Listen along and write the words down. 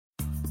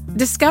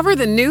Discover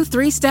the new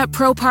 3-Step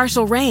Pro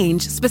Partial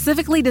range,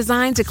 specifically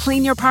designed to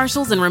clean your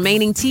partials and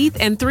remaining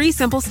teeth in 3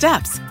 simple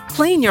steps.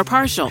 Clean your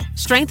partial,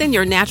 strengthen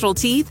your natural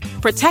teeth,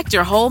 protect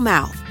your whole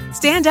mouth.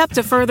 Stand up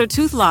to further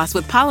tooth loss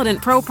with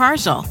Polident Pro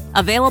Partial.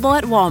 Available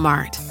at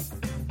Walmart.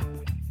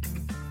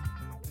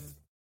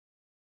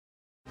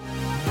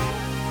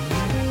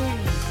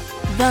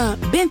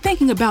 Been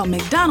thinking about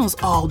McDonald's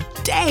all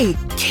day.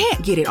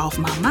 Can't get it off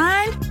my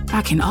mind.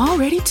 I can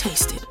already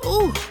taste it.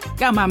 Ooh,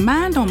 got my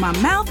mind on my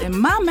mouth and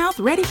my mouth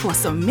ready for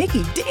some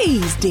Mickey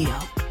D's deal.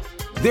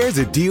 There's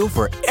a deal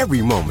for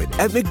every moment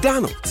at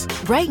McDonald's.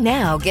 Right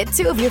now, get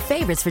 2 of your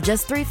favorites for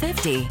just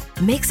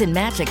 $3.50. Mix and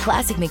match a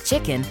classic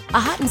McChicken, a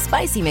hot and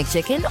spicy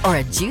McChicken, or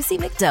a juicy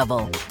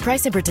McDouble.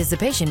 Price and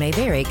participation may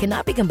vary.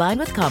 Cannot be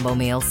combined with combo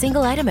meal.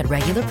 Single item at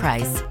regular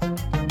price.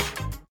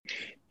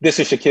 This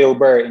is Shaquille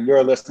Barrett, and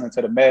you're listening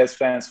to the Mavs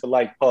Fans for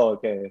Life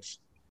podcast.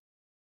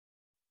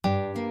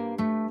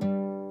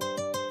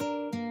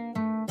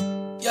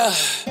 Yeah,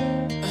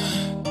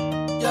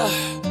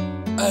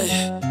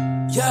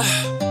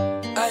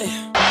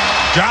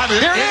 Drive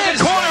it in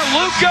the corner,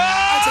 Luka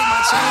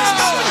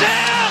goes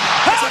in.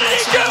 How did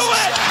he do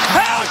it?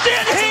 How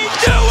did he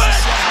do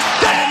it?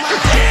 That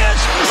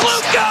is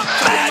Luka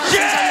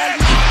magic.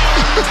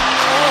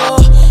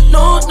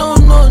 No.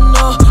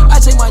 I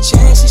take my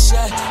chances,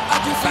 yeah.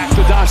 Back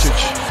to Doncic.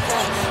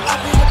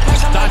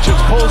 Doncic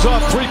pulls up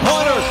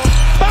 3-pointer.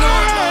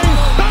 Bang!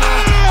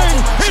 Bang!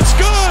 It's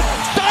good.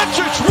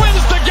 Doncic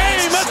wins the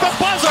game at the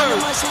buzzer.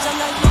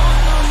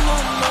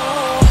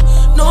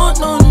 No.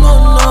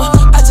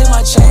 I take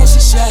my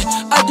chances, yeah.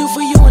 I do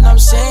for you and I'm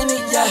saying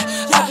it, yeah.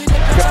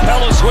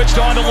 Capella switched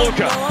on to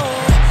Luka.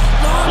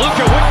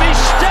 Luka with the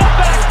step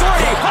back 3.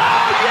 Oh,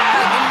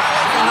 yeah!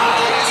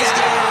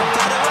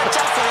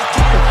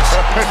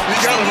 You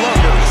gotta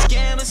love it.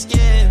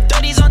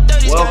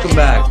 Welcome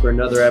back for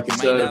another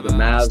episode of the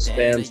Mavs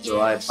Fans for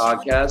Life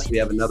podcast. We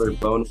have another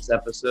bonus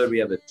episode. We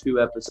have a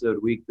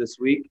 2-episode week this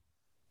week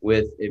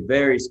with a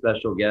very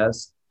special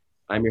guest.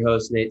 I'm your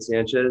host, Nate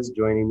Sanchez.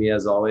 Joining me,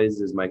 as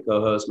always, is my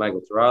co-host,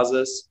 Michael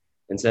Terrazas.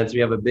 And since we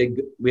have a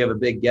big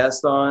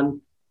guest on,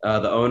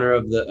 the owner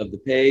of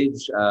the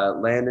page,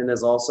 Landon,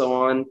 is also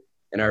on.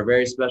 And our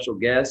very special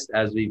guest,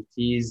 as we've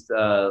teased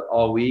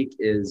all week,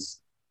 is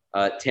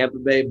Tampa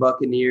Bay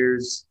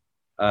Buccaneers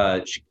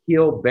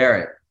Shaquille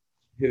Barrett,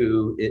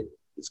 who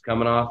is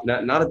coming off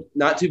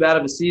not too bad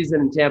of a season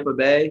in Tampa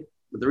Bay.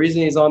 But the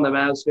reason he's on the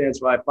Mavs Fans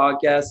for Life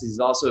podcast is he's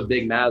also a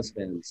big Mavs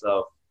fan.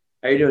 So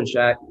how you doing,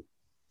 Shaq?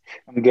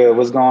 I'm good.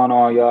 What's going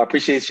on, y'all? I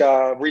appreciate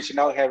y'all reaching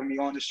out, having me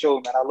on the show,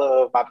 man. I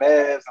love my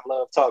Mavs. I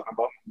love talking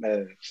about my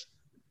Mavs.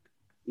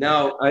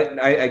 Now,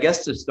 I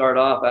guess to start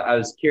off, I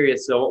was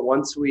curious. So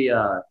once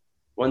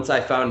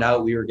I found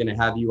out we were going to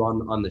have you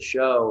on the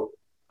show,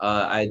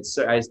 I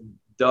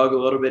dug a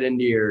little bit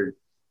into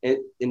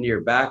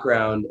your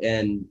background,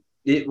 and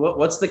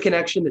what's the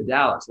connection to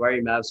Dallas? Why are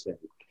you a Mavs fan?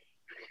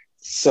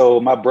 So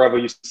my brother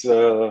used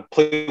to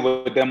play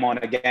with them on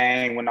a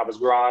gang when I was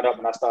growing up,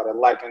 and I started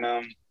liking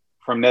them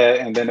from that.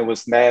 And then it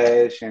was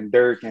Nash and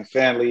Dirk and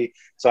Finley,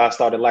 so I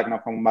started liking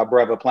them from my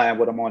brother playing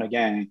with them on a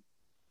gang.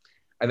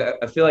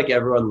 I feel like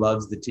everyone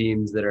loves the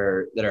teams that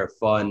are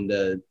fun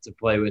to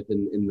play with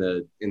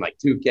in like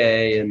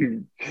 2K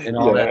and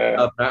all that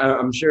stuff.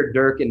 I'm sure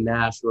Dirk and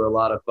Nash were a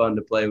lot of fun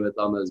to play with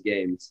on those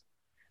games.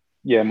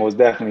 Yeah, most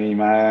definitely,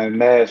 man.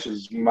 Nash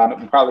is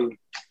probably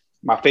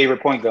my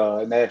favorite point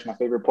guard. Nash, my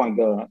favorite point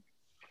guard.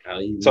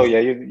 So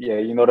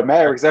you know the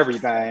Mavericks,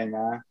 everything,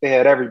 man. They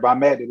had everybody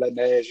mad to let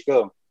Nash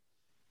go.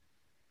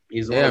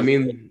 I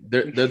mean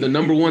they're the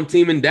number one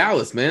team in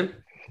Dallas, man.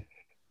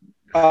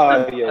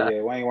 Oh, yeah. We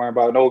ain't worrying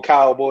about no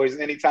Cowboys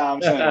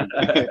anytime soon.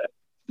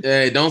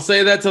 Hey, don't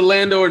say that to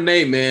Lando or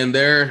Nate, man.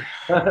 They're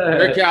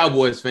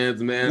Cowboys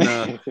fans,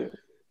 man.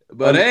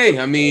 But hey,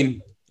 I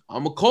mean,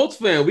 I'm a Colts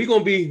fan. We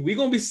gonna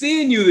be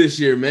seeing you this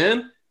year,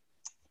 man.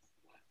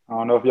 I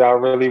don't know if y'all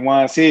really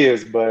want to see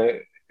us,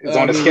 but it's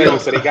on the schedule,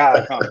 so they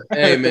gotta come.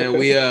 Hey, man,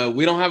 we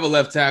don't have a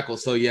left tackle,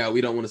 so yeah,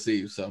 we don't want to see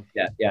you. So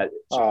yeah.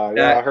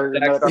 Y'all heard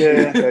enough?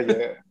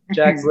 Yeah.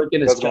 Jack's looking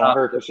his job.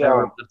 Left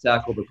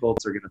tackle the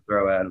Colts are gonna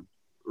throw at him.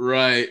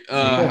 Right.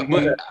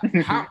 But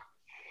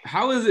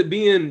how is it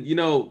being,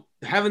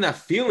 having that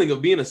feeling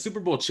of being a Super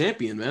Bowl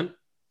champion, man?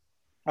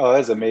 Oh,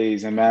 that's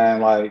amazing,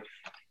 man.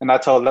 And I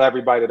told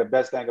everybody the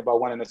best thing about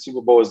winning the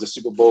Super Bowl is the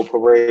Super Bowl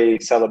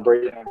parade,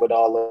 celebrating with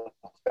all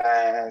the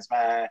fans,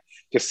 man.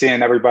 Just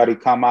seeing everybody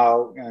come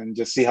out and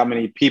just see how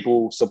many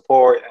people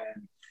support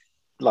and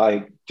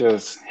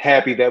just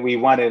happy that we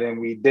won it and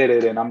we did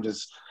it. And I'm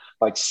just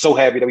so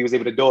happy that we was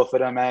able to do it for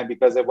them, man,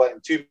 because there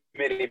wasn't too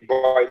many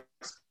bright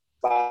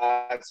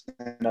spots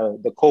in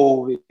the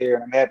COVID year,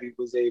 and I'm happy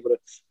we was able to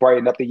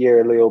brighten up the year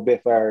a little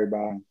bit for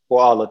everybody,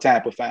 for all the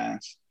Tampa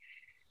fans.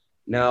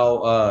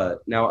 Now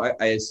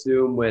I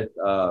assume with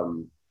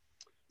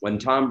when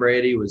Tom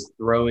Brady was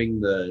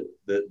throwing the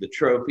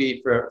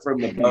trophy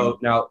from the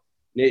boat. Now,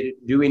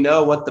 do we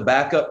know what the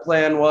backup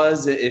plan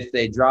was if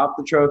they dropped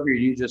the trophy, or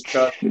do you just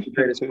trust the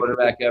greatest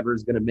quarterback ever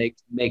is going to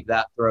make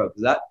that throw?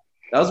 Because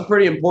That was a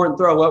pretty important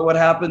throw. What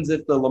happens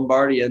if the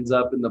Lombardi ends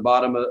up in the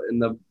bottom of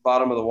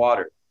the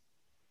water?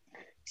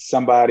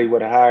 Somebody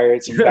would have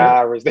hired some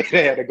divers. They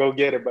had to go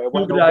get it, but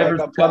Scuba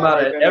divers come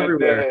out of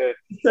everywhere.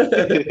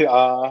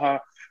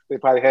 They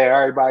probably had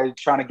everybody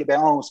trying to get their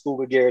own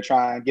scuba gear,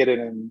 trying to get it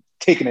and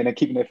taking it and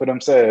keeping it for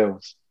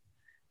themselves.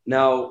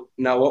 Now,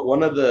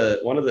 one of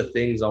the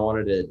things I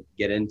wanted to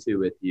get into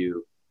with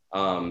you,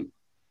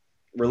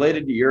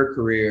 related to your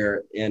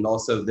career, and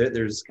also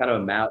there's kind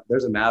of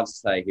there's a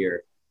Mavs tie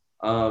here.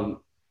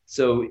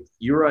 So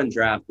you were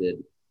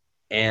undrafted,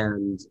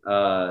 and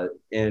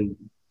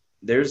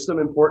there's some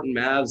important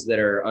Mavs that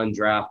are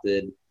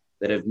undrafted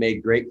that have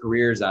made great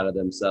careers out of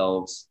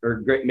themselves,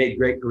 or made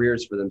great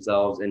careers for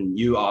themselves, and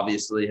you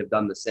obviously have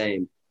done the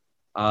same.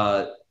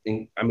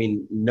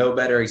 No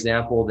better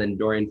example than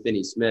Dorian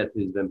Finney-Smith,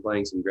 who's been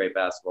playing some great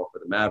basketball for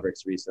the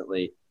Mavericks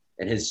recently,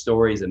 and his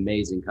story is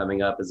amazing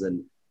coming up as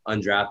an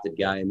undrafted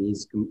guy, and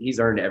he's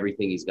earned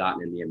everything he's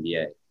gotten in the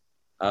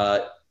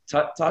NBA.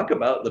 Talk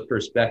about the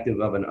perspective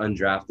of an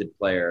undrafted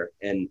player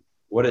and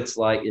what it's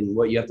like and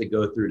what you have to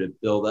go through to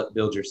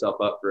build yourself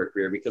up for a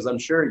career, because I'm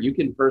sure you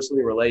can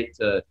personally relate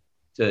to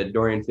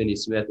Dorian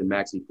Finney-Smith and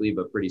Maxi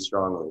Kleber pretty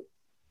strongly.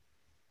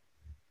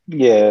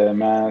 Yeah,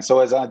 man. So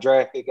as an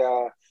undrafted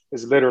guy,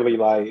 it's literally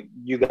like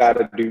you got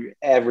to do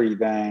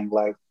everything.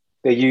 Like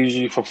they use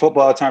you for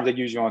football terms, they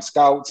use you on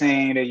scout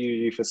team, they use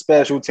you for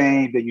special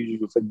teams, they use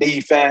you for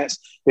defense,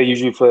 they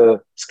use you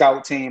for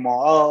scout team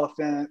on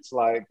offense.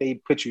 Like they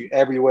put you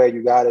everywhere.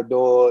 You got to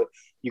do it.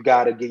 You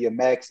got to give your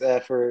max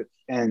effort,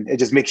 and it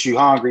just makes you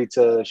hungry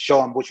to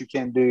show them what you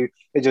can do.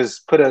 It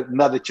just put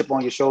another chip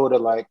on your shoulder.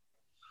 Like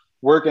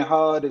working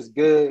hard is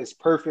good. It's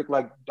perfect.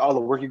 Like all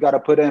the work you got to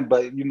put in,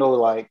 but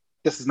like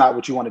this is not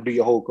what you want to do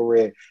your whole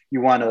career.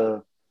 You want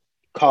to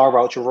carve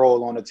out your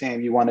role on the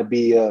team. You want to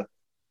be a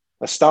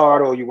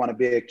starter, or you want to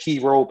be a key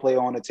role player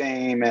on the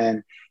team.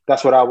 And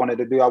that's what I wanted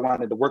to do. I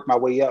wanted to work my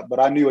way up, but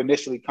I knew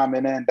initially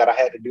coming in that I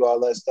had to do all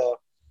that stuff.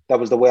 That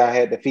was the way I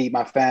had to feed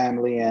my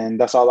family. And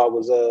that's all I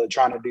was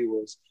trying to do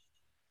was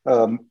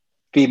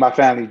feed my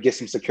family, get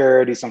some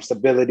security, some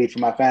stability for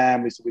my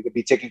family so we could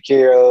be taken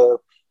care of.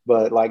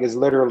 But like, it's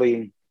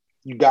literally,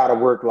 you got to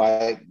work.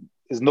 Like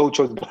there's no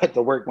choice but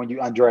to work when you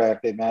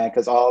undrafted, man,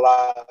 because all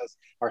eyes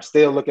are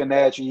still looking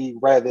at you,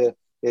 whether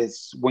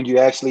it's when you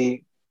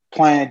actually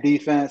playing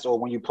defense or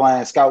when you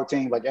playing scout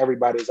team. Like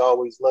everybody's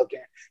always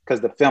looking because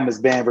the film is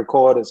being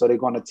recorded, so they're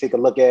going to take a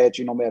look at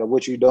you no matter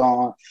what you're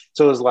doing.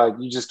 So it's like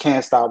you just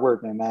can't stop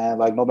working, man.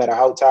 Like no matter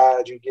how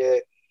tired you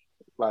get,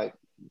 like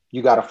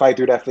you got to fight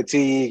through that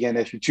fatigue. And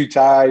if you're too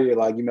tired,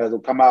 like you may as well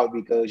come out,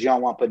 because you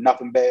don't want to put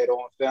nothing bad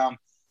on film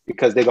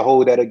because they can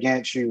hold that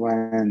against you.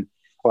 And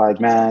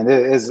like, man,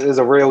 it's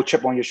a real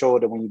chip on your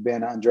shoulder when you've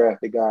been an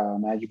undrafted guy,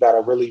 man. You got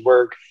to really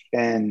work.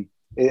 And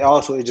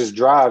it just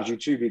drives you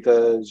too,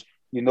 because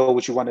you know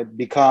what you want to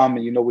become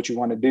and you know what you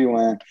want to do.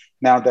 And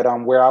now that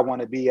I'm where I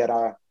want to be at,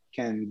 I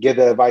can give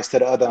the advice to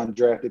the other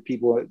undrafted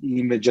people,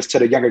 even just to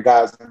the younger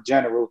guys in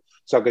general,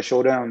 so I can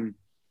show them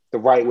the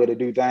right way to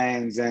do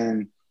things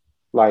and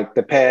like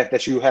the path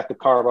that you have to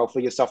carve out for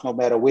yourself, no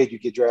matter where you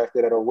get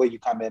drafted at or where you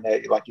come in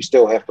at. Like you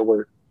still have to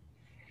work.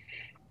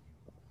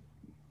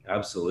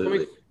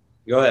 Absolutely.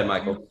 Go ahead,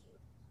 Michael.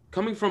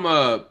 Coming from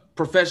a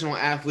professional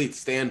athlete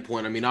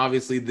standpoint, I mean,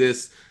 obviously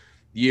this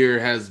year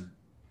has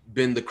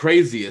been the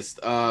craziest.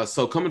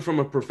 So coming from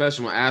a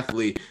professional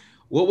athlete,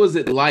 what was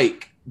it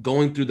like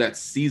going through that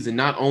season,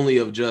 not only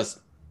of just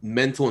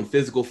mental and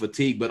physical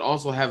fatigue, but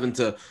also having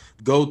to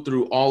go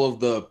through all of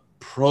the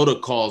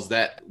protocols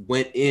that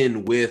went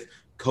in with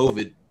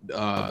COVID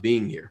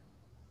being here?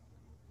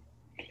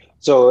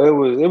 So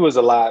it was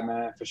a lot,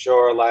 man, for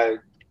sure. Like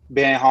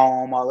being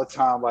home all the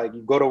time, like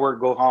you go to work,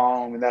 go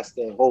home, and that's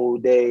the whole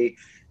day.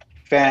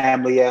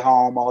 Family at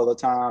home all the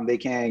time. They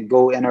can't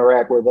go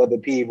interact with other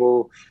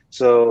people.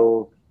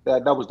 So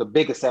that was the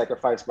biggest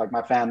sacrifice. Like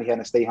my family had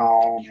to stay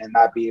home and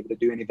not be able to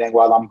do anything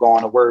while I'm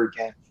going to work,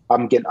 and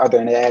I'm getting other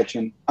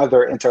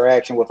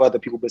interaction with other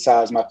people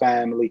besides my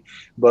family.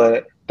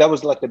 But that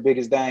was like the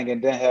biggest thing.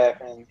 And then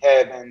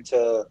having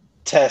to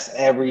test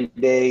every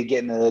day,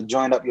 getting to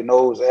joint up your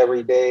nose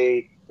every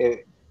day.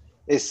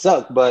 It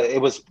sucked, but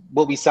it was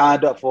what we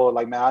signed up for.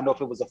 Like, man, I know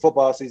if it was a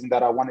football season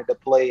that I wanted to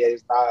play,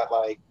 it's not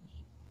like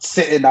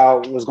sitting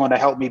out was going to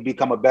help me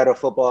become a better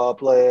football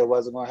player. It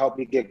wasn't going to help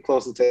me get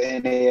closer to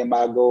any of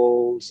my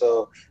goals.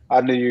 So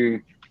I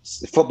knew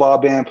football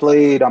being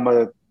played, I'm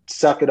going to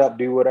suck it up,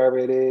 do whatever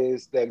it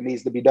is that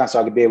needs to be done so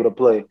I could be able to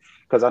play.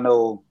 Because I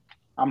know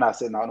I'm not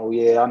sitting out.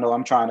 I know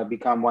I'm trying to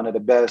become one of the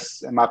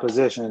best in my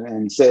position,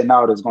 and sitting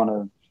out is going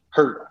to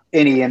hurt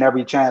any and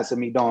every chance of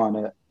me doing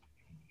it.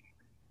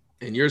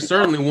 And you're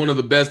certainly one of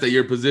the best at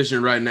your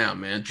position right now,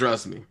 man.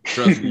 Trust me.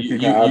 You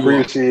I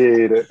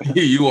appreciate it.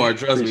 You are.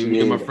 Trust me. Me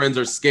and my friends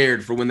are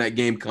scared for when that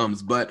game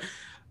comes. But,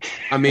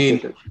 I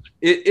mean,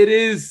 it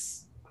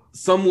is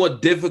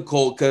somewhat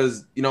difficult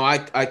because, you know, I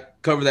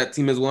cover that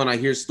team as well, and I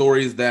hear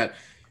stories that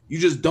you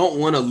just don't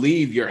want to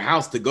leave your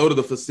house to go to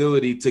the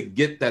facility to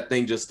get that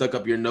thing just stuck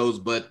up your nose,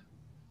 but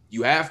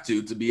you have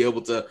to be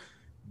able to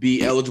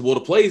be eligible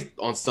to play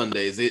on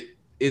Sundays.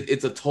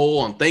 It's a toll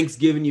on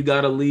Thanksgiving. You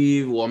got to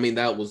leave. Well, I mean,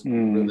 that was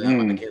really,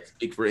 I can't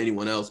speak for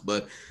anyone else,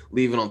 but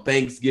leaving on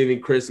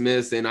Thanksgiving,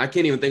 Christmas, and I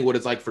can't even think what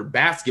it's like for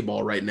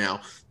basketball right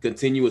now.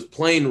 Continuous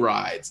plane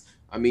rides.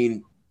 I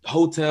mean,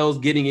 hotels,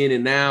 getting in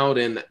and out,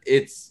 and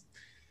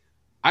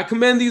I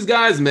commend these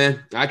guys,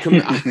 man. I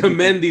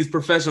commend these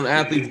professional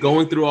athletes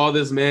going through all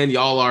this, man.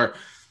 Y'all are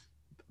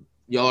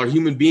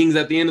human beings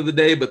at the end of the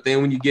day, but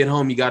then when you get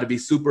home, you got to be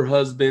super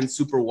husband,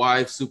 super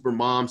wife, super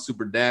mom,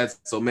 super dad.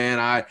 So, man,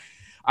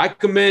 I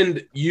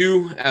commend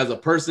you as a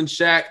person,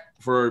 Shaq,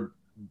 for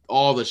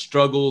all the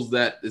struggles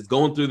that is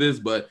going through this.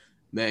 But,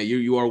 man,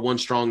 you are one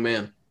strong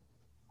man.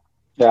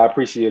 Yeah, I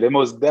appreciate it. It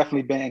most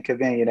definitely been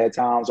inconvenient at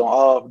times on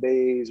off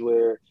days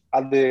where I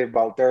live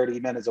about 30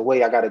 minutes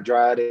away. I got to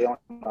drive there on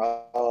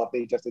off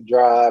day just to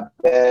drive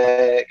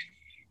back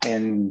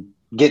and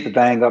get the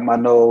thing up my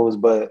nose.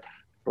 But,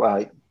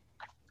 like,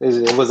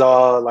 it was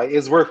all like,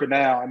 it's worth it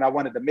now. And I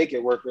wanted to make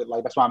it worth it.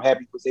 Like, that's why I'm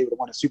happy he was able to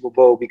win a Super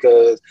Bowl,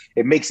 because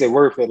it makes it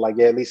worth it. Like,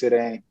 yeah, at least it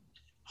ain't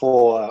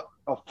for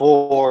a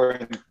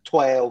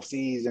 4-12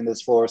 season.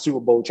 It's for a Super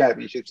Bowl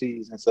championship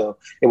season. So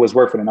it was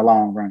worth it in the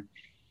long run.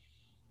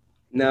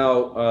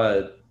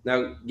 Now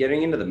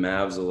getting into the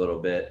Mavs a little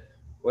bit,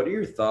 what are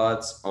your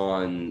thoughts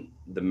on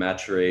the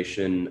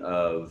maturation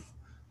of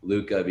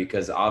Luka?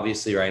 Because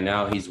obviously right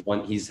now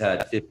he's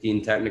had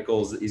 15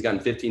 technicals. He's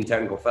gotten 15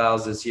 technical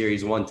fouls this year.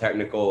 He's one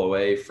technical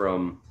away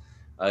from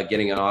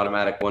getting an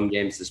automatic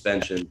 1-game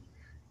suspension.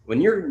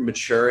 When you're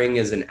maturing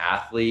as an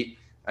athlete,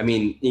 I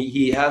mean,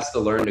 he has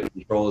to learn to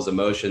control his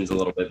emotions a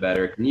little bit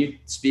better. Can you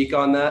speak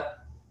on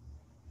that?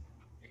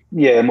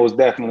 Yeah, most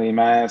definitely,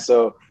 man.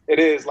 So it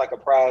is like a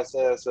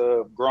process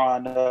of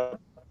growing up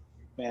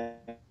and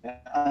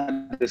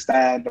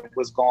understanding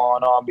what's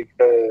going on,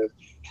 because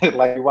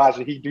like you watch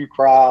it, he do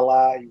cry a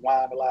lot, he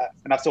whine a lot,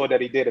 and I saw that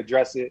he did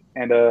address it,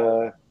 and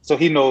so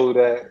he knows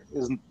that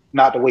is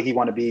not the way he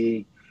want to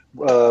be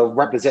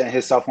representing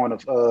himself on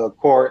the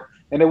court.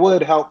 And it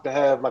would help to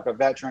have like a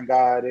veteran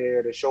guy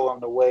there to show him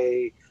the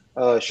way,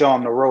 show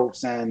him the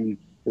ropes. And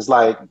it's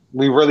like,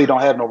 we really don't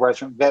have no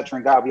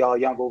veteran guy. We all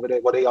young over there.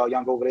 Well, they all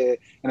young over there.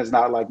 And it's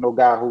not like no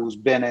guy who's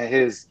been in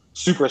his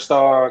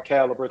superstar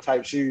caliber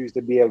type shoes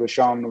to be able to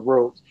show him the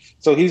ropes.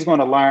 So he's going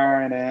to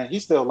learn, and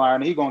he's still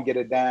learning. He's going to get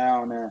it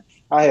down. And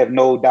I have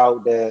no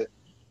doubt that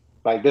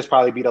like this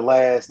probably be the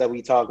last that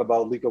we talk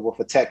about Luka with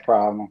a tech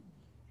problem.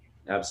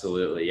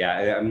 Absolutely.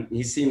 Yeah. I mean,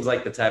 he seems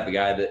like the type of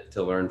guy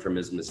to learn from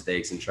his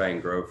mistakes and try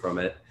and grow from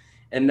it.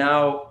 And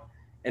now,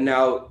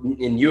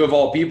 and you of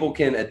all people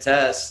can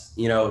attest,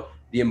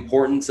 the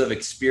importance of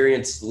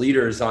experienced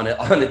leaders on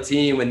a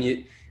team.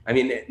 When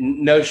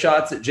no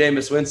shots at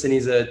Jameis Winston.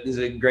 He's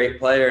a great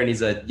player, and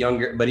he's a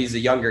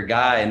younger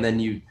guy. And then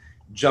you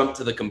jump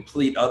to the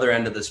complete other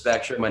end of the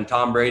spectrum when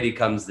Tom Brady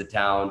comes to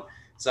town.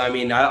 So,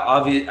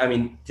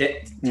 Tampa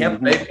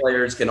Bay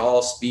players can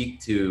all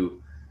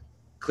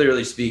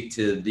clearly speak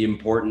to the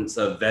importance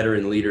of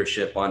veteran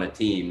leadership on a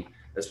team,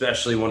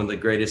 especially one of the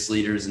greatest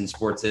leaders in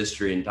sports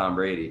history in Tom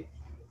Brady.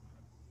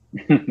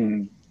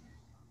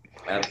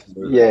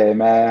 Absolutely. Yeah,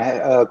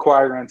 man.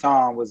 Acquiring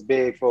Tom was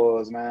big for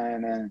us,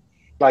 man. And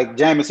like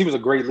Jameis, he was a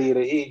great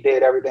leader. He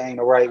did everything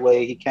the right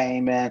way. He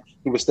came in.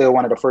 He was still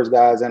one of the first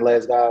guys in,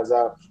 last guys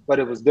out. But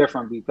it was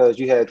different because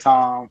you had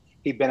Tom.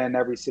 He'd been in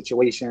every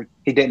situation.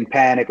 He didn't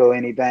panic or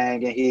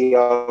anything, and he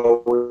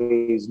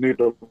always knew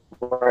the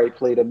right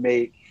play to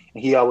make.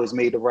 And he always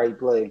made the right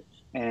play.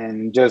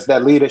 And just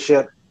that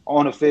leadership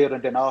on the field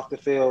and then off the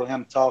field,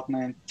 him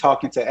talking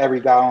to every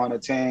guy on the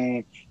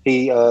team,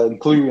 he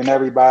including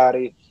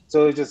everybody.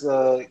 So it's just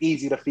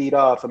easy to feed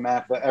off,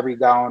 man, for every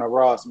guy on the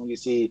roster when you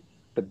see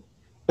the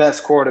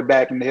best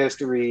quarterback in the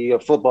history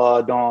of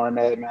football doing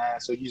that, man.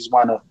 So you just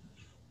want to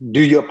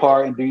do your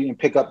part and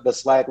pick up the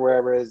slack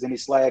wherever there's any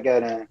slack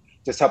at, and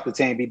just help the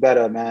team be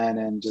better, man.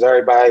 And just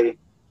everybody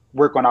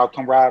work on our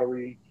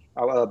camaraderie,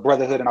 our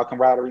brotherhood and our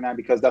camaraderie, man,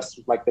 because that's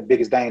like the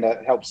biggest thing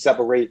that helps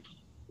separate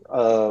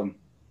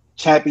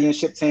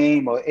championship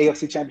team or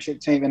AFC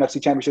championship team,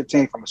 NFC championship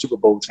team from a Super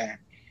Bowl team.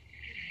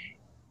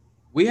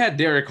 We had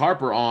Derek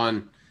Harper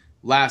on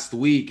last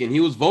week, and he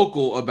was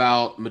vocal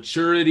about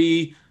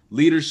maturity,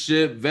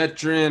 leadership,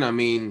 veteran. I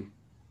mean,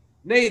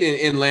 Nate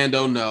and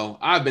Lando know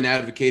I've been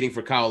advocating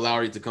for Kyle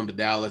Lowry to come to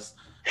Dallas.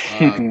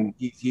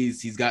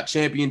 He's got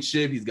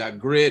championship. He's got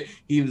grit.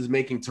 He was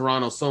making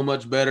Toronto so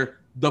much better.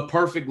 The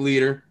perfect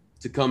leader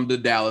to come to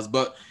Dallas.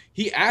 But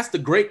he asked a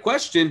great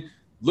question.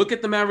 Look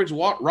at the Mavericks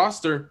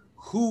roster.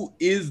 Who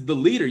is the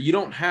leader? You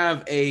don't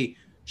have a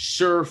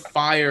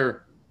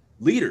surefire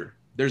leader.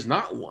 There's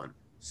not one.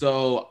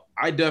 So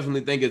I definitely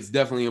think it's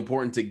definitely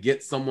important to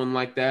get someone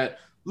like that.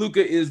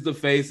 Luka is the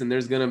face, and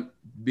there's going to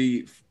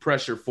be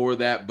pressure for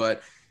that.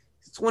 But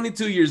he's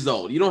 22 years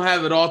old. You don't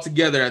have it all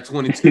together at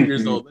 22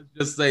 years old. Let's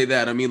just say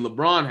that. I mean,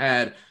 LeBron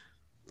had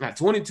at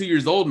 22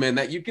 years old, man,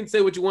 that you can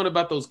say what you want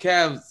about those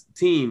Cavs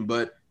team,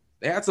 but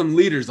they had some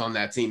leaders on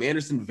that team.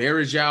 Anderson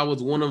Varejao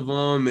was one of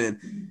them,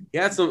 and he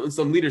had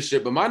some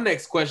leadership. But my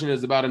next question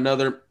is about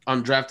another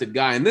undrafted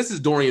guy, and this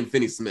is Dorian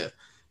Finney-Smith.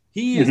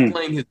 He is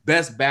playing his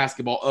best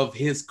basketball of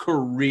his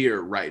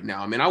career right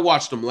now. I mean, I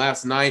watched him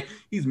last night.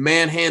 He's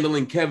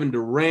manhandling Kevin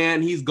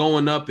Durant. He's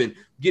going up and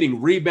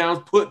getting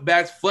rebounds,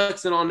 putbacks,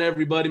 flexing on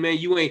everybody, man.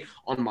 You ain't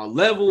on my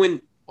level.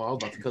 And I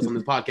was about to cuss on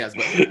this podcast,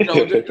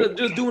 but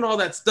just doing all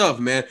that stuff,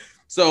 man.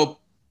 So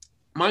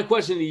my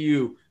question to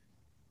you,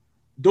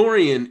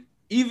 Dorian,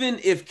 even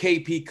if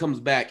KP comes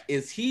back,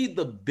 is he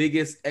the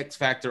biggest X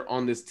factor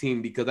on this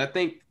team? Because I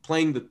think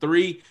playing the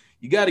 3,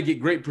 you got to get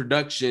great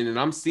production, and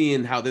I'm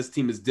seeing how this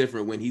team is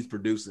different when he's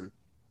producing.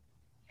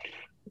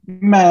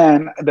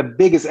 Man, the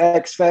biggest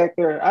X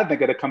factor, I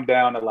think it'll come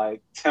down to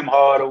like Tim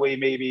Hardaway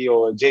maybe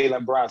or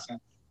Jalen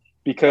Brunson,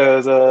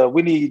 because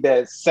we need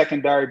that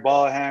secondary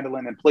ball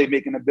handling and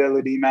playmaking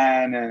ability,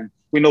 man. And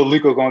we know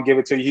Luka going to give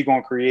it to you. He's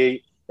going to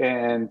create.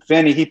 And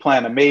Finney, he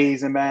playing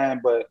amazing,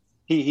 man. But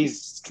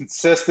he's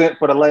consistent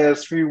for the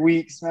last few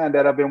weeks, man,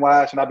 that I've been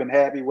watching. I've been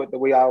happy with the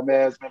way our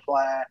man's been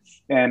playing.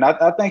 And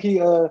I think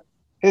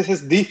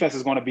his defense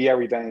is going to be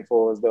everything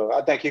for us, though.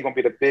 I think he's going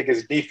to be the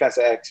biggest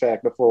defensive X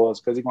factor for us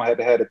because he's going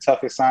to have the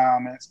toughest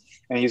assignments,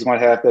 and he's going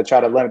to have to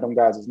try to limit them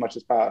guys as much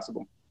as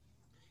possible.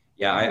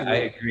 Yeah, I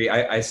agree.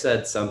 I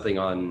said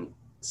something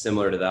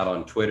similar to that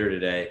on Twitter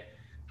today.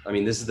 I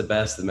mean, this is the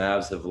best the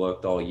Mavs have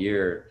looked all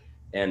year,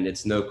 and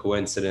it's no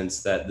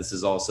coincidence that this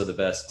is also the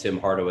best Tim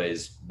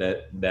Hardaway's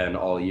been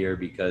all year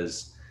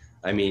because,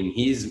 I mean,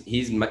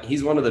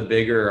 he's one of the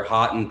bigger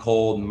hot and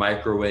cold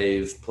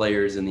microwave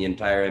players in the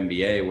entire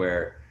NBA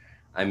where,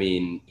 I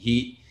mean,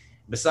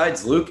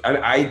 besides Luke,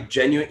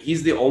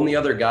 he's the only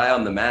other guy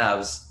on the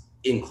Mavs,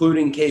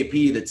 including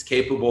KP, that's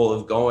capable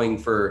of going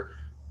for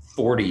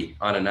 40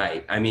 on a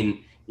night. I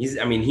mean,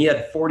 he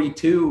had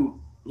 42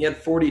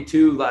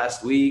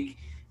 last week,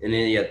 and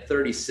then he had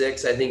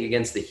 36, I think,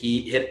 against the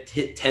Heat,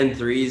 hit 10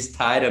 threes,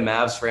 tied a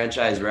Mavs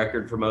franchise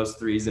record for most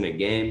threes in a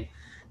game.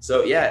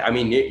 So, yeah, I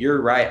mean,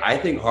 you're right. I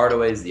think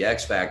Hardaway is the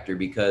X factor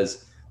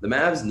because the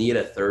Mavs need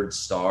a third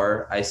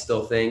star, I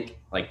still think,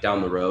 like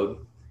down the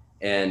road.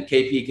 And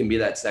KP can be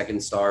that second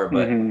star.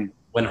 But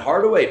when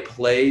Hardaway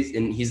plays,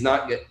 and he's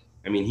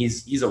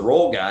a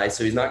role guy,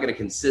 so he's not going to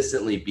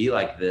consistently be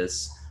like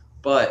this.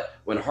 But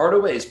when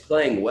Hardaway is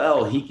playing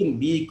well, he can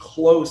be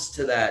close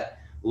to that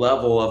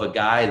level of a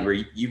guy where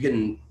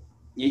you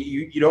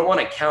don't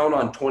want to count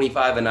on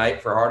 25 a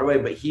night for Hardaway,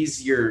 but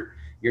he's your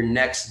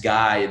next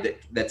guy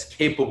that's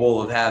capable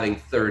of having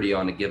 30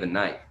 on a given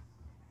night.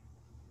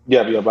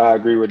 Yeah, I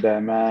agree with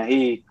that, man.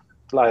 He's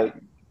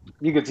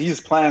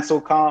playing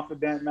so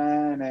confident,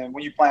 man. And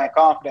when you're playing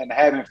confident and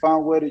having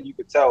fun with it, you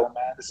could tell,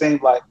 man. It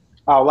seems like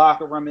our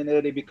locker room in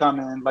there, they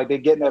becoming like they're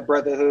getting that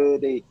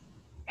brotherhood. They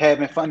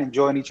having fun,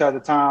 enjoying each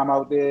other's time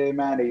out there,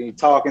 man. They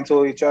talking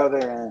to each other,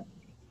 and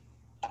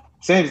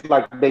seems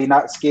like they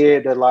not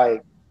scared to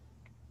like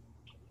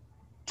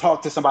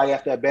talk to somebody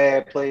after a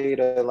bad play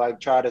to like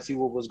try to see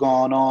what was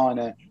going on.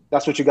 And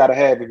that's what you got to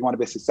have if you want to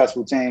be a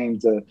successful team.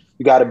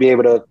 You got to be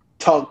able to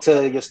talk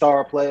to your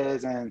star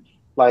players and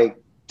like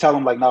tell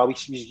them like, no,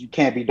 you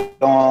can't be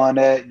doing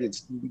that.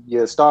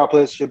 Your star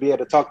players should be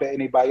able to talk to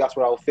anybody else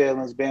without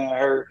feelings being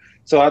hurt.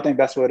 So I think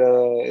that's what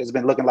it's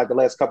been looking like the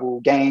last couple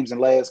of games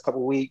and last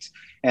couple of weeks.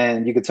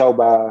 And you could tell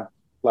by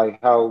like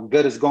how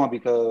good it's going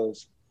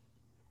because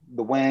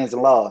the wins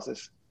and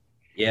losses.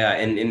 Yeah,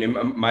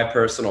 and my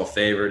personal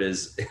favorite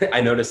is I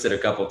noticed it a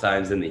couple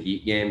times in the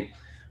Heat game.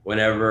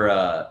 Whenever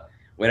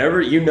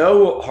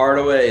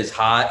Hardaway is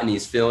hot and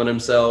he's feeling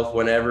himself,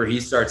 whenever he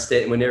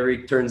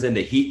turns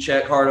into heat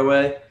check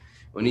Hardaway,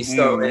 when he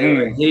starts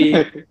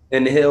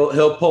and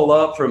he'll pull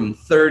up from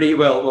 30.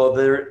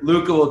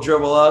 Luka will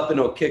dribble up and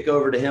he'll kick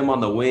over to him on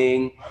the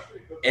wing,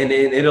 and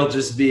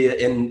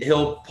then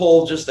he'll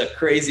pull just a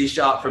crazy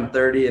shot from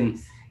 30, and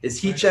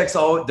his heat checks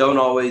don't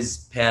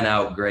always pan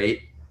out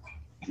great.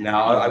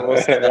 Now, I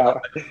will say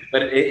that,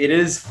 but it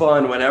is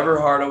fun. Whenever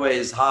Hardaway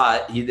is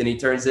hot, he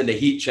turns into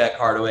heat check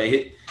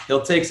Hardaway.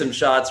 He'll take some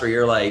shots where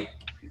you're like,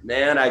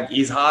 man,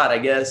 he's hot, I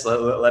guess.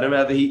 Let him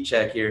have a heat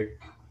check here.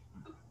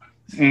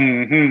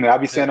 I'll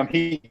be sending him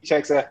heat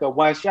checks after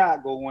one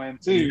shot going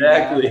too.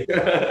 Exactly.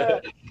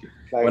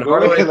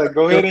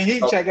 Go ahead and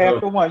heat check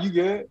after one. You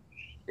good?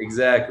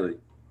 Exactly.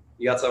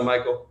 You got something,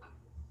 Michael?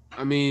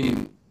 I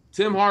mean,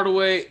 Tim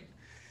Hardaway –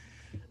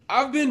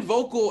 I've been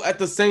vocal at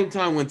the same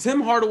time. When Tim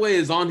Hardaway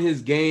is on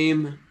his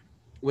game,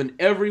 when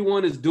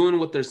everyone is doing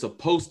what they're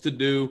supposed to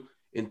do,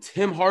 and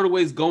Tim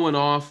Hardaway's going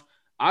off,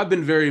 I've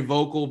been very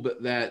vocal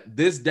but that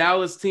this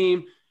Dallas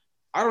team,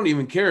 I don't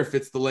even care if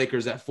it's the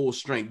Lakers at full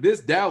strength.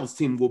 This Dallas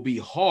team will be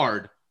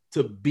hard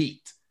to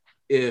beat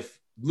if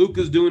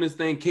Luka's doing his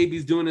thing,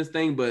 KP's doing his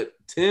thing, but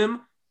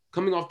Tim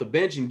coming off the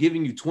bench and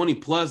giving you 20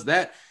 plus,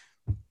 that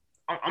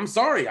I'm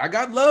sorry. I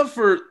got love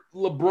for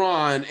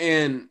LeBron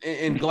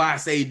and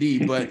Glass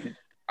AD, but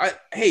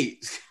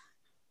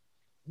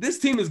this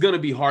team is going to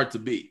be hard to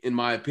beat, in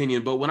my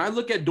opinion. But when I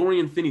look at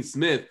Dorian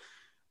Finney-Smith,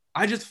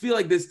 I just feel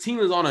like this team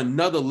is on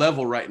another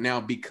level right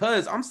now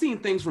because I'm seeing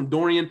things from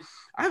Dorian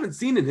I haven't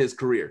seen in his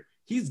career.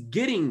 He's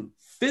getting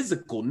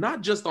physical,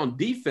 not just on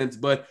defense,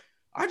 but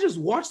I just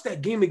watched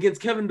that game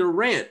against Kevin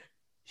Durant.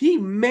 He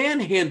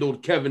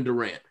manhandled Kevin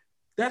Durant.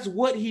 That's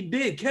what he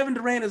did. Kevin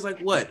Durant is like,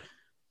 what,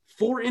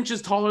 4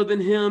 inches taller than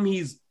him.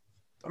 He's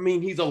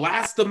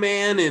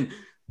Elastoman, and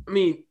I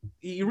mean,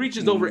 he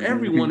reaches over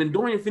everyone, and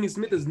Dorian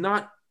Finney-Smith is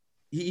not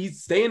 –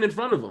 he's staying in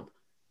front of him.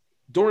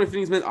 Dorian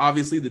Finney-Smith,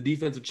 obviously the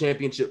defensive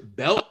championship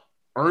belt,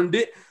 earned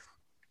it.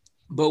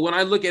 But when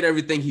I look at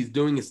everything he's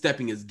doing is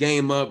stepping his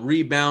game up,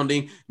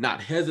 rebounding,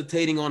 not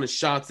hesitating on his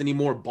shots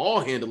anymore,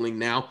 ball handling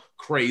now,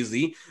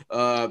 crazy.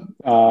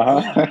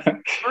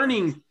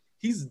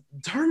 He's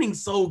turning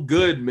so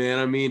good, man.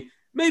 I mean,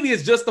 maybe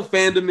it's just the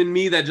fandom in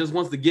me that just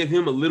wants to give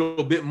him a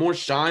little bit more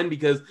shine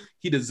because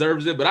he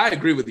deserves it. But I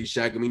agree with you,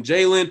 Shaq. I mean,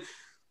 Jalen,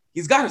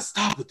 he's got to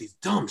stop with these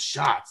dumb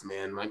shots,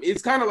 man. I mean,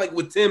 it's kind of like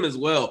with Tim as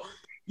well.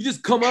 You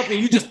just come up and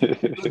you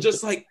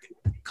just like,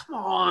 come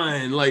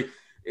on. Like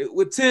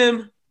with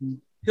Tim,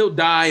 he'll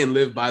die and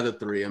live by the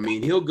 3. I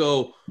mean, he'll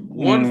go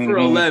 1 for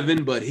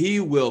 11, but he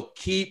will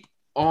keep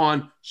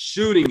on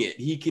shooting it.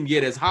 He can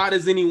get as hot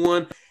as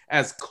anyone,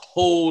 as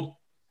cold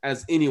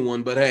as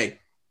anyone. But hey,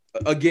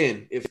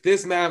 again, if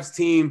this Mavs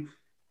team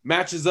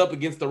matches up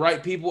against the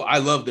right people, I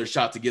love their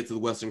shot to get to the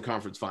Western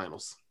Conference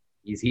Finals.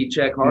 He's heat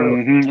check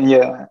hard.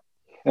 Yeah.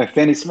 And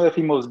Finney-Smith,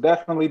 he most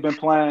definitely been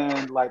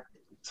playing like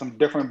some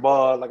different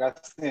ball. Like I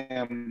see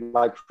him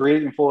like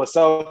creating for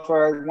himself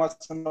every once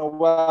in a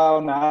while.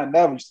 Now I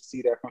never used to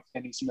see that from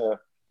Finney-Smith.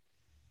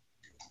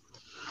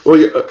 Well,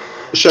 yeah,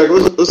 Shaq,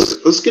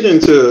 let's get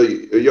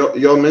into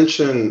y'all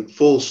mentioned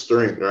full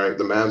strength, right?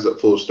 The Mavs at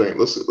full strength.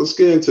 Let's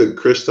get into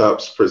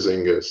Kristaps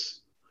Porzingis.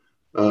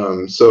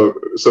 So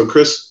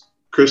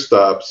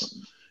Kristaps,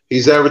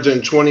 he's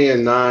averaging 20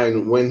 and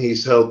 9 when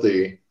he's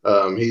healthy.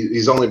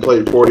 He's only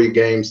played 40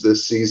 games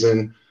this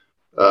season.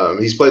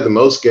 He's played the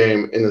most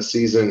game in the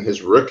season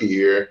his rookie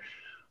year.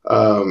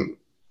 Do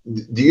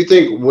you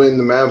think when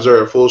the Mavs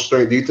are at full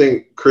strength, do you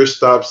think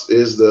Kristaps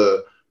is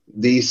the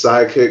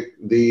sidekick,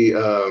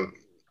 the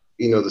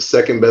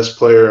second best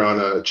player on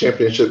a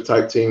championship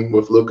type team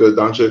with Luka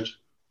Doncic?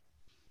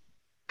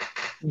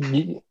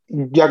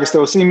 Y'all can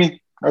still see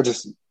me? All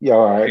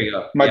right.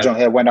 My junk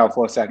head went out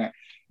for a second.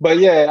 But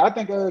yeah, I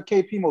think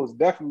KP most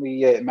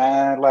definitely it,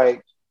 man.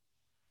 Like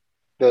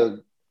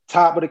the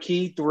top of the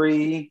key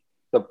 3,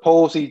 the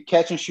post, he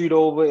catch and shoot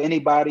over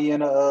anybody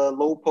in a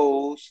low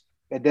post,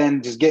 and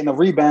then just getting the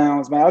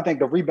rebounds, man. I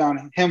think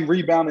him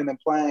rebounding and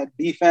playing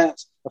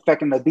defense,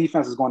 affecting the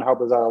defense is going to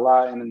help us out a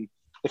lot. And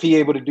if he's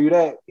able to do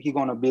that, he's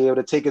going to be able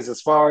to take us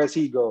as far as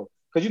he go.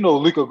 Because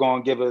Luka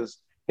going to give us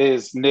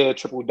his near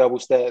triple-double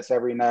stats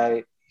every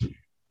night,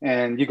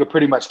 and you could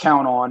pretty much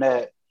count on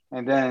that.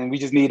 And then we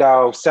just need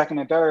our second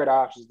and third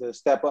options to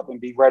step up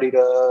and be ready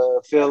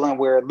to fill in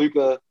where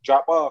Luka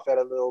drop off at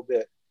a little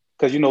bit.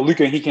 Because,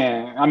 Luka, he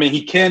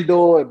can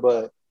do it,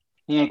 but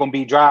he ain't going to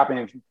be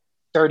dropping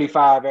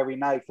 35 every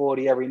night,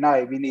 40 every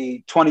night. We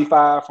need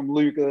 25 from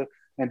Luka,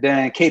 and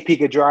then KP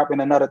could drop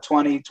in another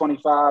 20,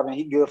 25, and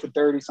he good for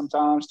 30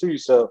 sometimes too.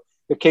 So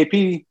if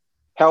KP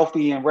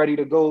healthy and ready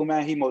to go,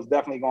 man, he most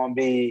definitely going to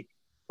be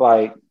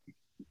like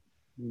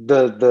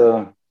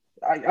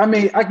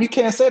you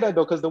can't say that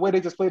though, because the way they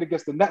just played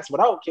against the Nets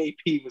without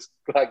KP was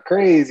like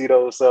crazy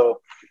though.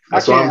 So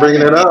that's why I'm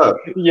bringing it up.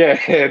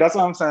 Yeah, that's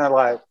what I'm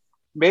saying.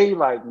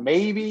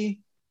 Maybe,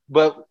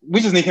 but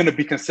we just need him to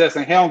be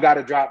consistent. He don't got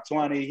to drop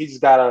 20. He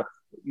just got to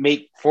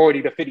make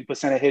 40 to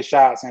 50% of his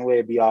shots, and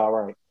we'll be all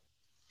right.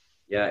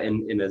 Yeah,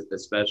 and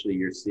especially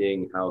you're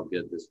seeing how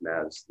good this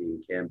Mavs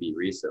team can be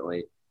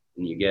recently,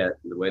 and you get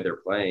the way they're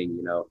playing.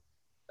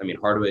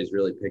 Hardaway's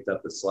really picked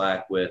up the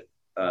slack with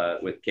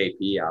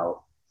KP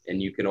out,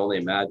 and you can only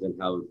imagine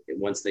how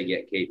once they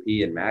get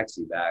KP and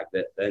Maxey back,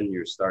 that then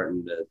you're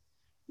starting to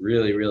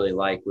really, really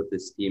like what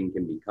this team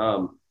can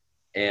become.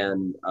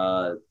 And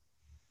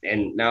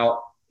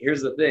now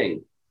here's the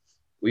thing.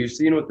 We've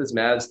seen what this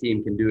Mavs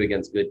team can do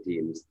against good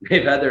teams.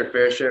 They've had their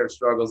fair share of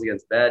struggles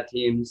against bad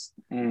teams.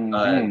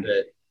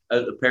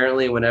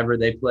 Apparently, whenever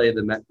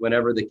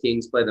the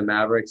Kings play the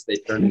Mavericks, they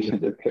turn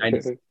into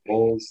 96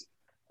 Bulls.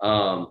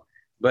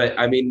 But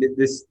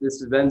this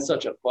has been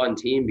such a fun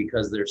team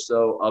because they're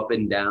so up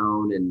and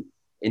down and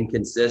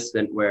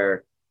inconsistent.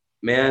 Where,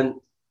 man,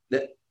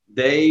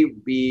 they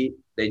beat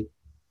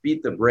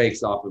the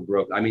brakes off of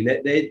Brooklyn.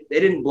 They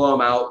didn't blow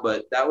them out,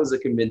 but that was a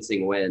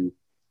convincing win.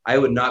 I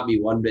would not be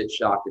one bit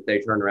shocked if they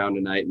turn around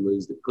tonight and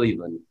lose to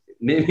Cleveland.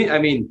 Maybe,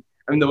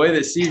 the way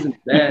this season's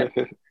been,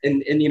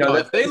 and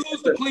if they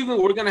lose to Cleveland,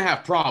 we're going to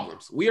have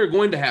problems. We are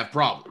going to have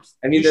problems.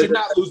 You should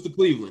not lose to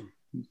Cleveland.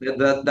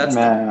 That's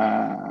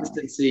the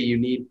consistency you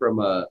need from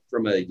a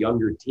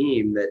younger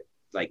team that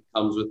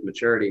comes with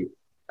maturity.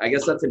 I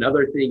guess that's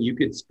another thing you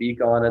could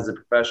speak on as a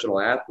professional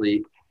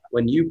athlete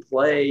when you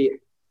play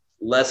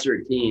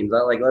lesser teams.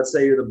 Let's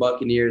say you're the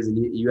Buccaneers and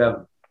you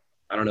have,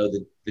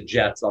 the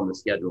Jets on the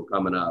schedule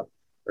coming up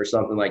or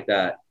something like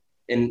that.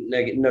 And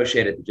no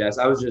shade at the Jets.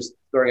 I was just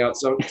throwing out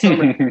some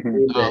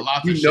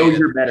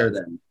you're better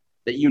than.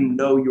 That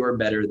you're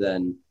better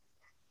than.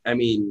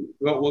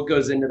 What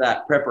goes into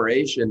that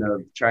preparation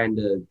of trying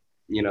to,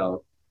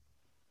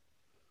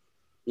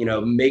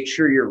 make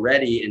sure you're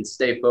ready and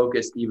stay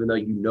focused, even though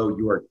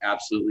you are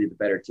absolutely the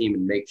better team,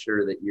 and make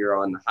sure that you're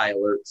on high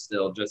alert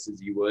still, just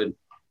as you would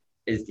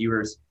if you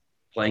were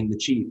playing the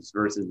Chiefs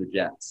versus the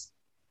Jets.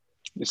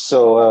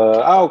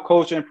 So our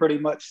coaching pretty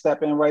much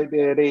step in right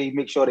there. They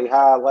make sure they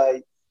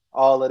highlight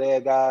all of their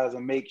guys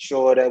and make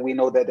sure that we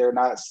know that they're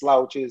not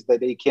slouches, that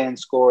they can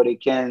score, they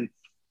can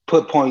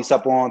put points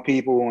up on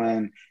people,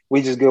 and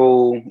we just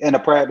go into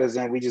practice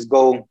and we just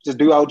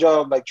do our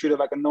job, like treat it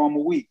like a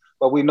normal week.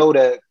 But we know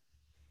that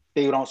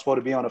they don't supposed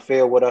to be on the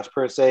field with us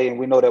per se, and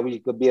we know that we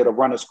could be able to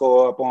run a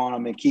score up on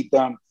them and keep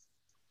them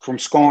from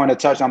scoring a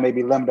touchdown,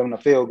 maybe limit them to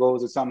field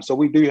goals or something. So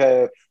we do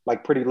have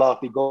like pretty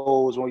lofty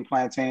goals when we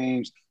playing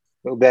teams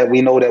that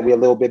we know that we're a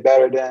little bit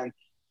better than,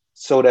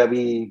 so that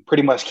we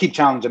pretty much keep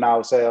challenging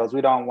ourselves.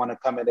 We don't want to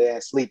come in there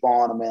and sleep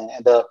on them and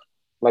end up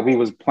like we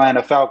was playing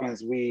the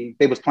Falcons.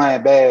 They was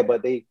playing bad,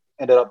 but they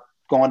ended up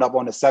going up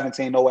on the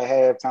 17-0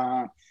 at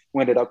halftime.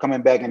 We ended up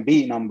coming back and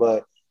beating them.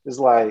 But it's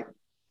like,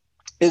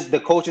 it's the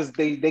coaches,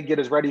 they get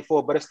us ready for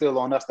it, but it's still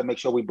on us to make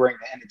sure we bring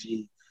the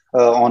energy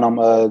on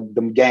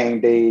them game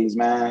days,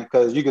 man.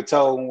 Because you could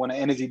tell when the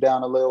energy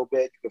down a little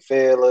bit, you could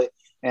feel it.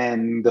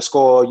 And the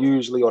score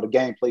usually, or the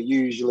gameplay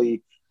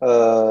usually,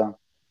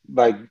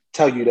 like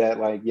tell you that,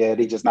 like, yeah,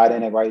 they just not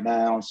in it right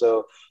now.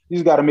 So you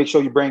just got to make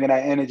sure you're bringing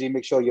that energy,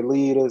 make sure your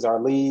leaders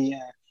are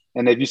leading.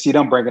 And if you see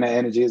them bringing that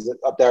energy, it's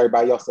up to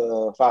everybody else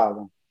to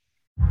follow.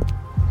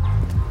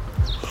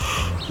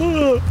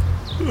 The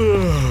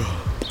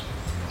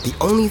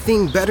only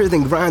thing better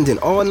than grinding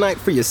all night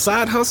for your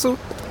side hustle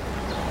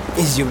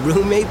is your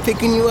roommate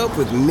picking you up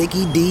with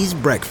Mickey D's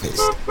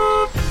breakfast.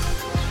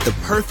 The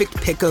perfect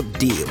pickup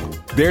deal.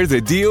 There's a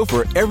deal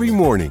for every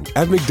morning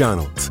at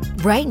McDonald's.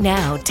 Right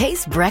now,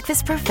 taste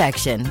breakfast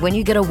perfection when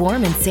you get a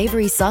warm and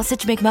savory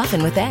sausage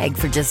McMuffin with egg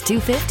for just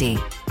 $2.50.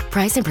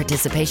 Price and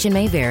participation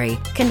may vary.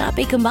 Cannot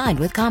be combined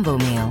with combo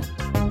meal.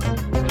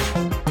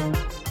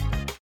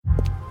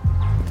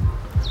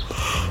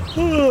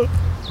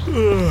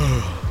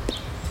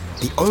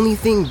 The only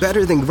thing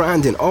better than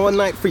grinding all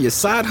night for your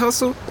side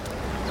hustle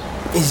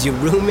is your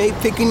roommate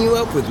picking you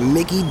up with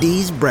Mickey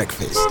D's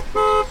breakfast.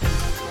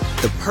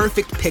 The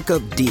perfect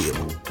pickup deal.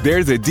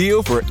 There's a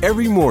deal for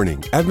every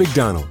morning at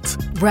McDonald's.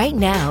 Right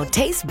now,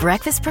 taste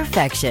breakfast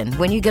perfection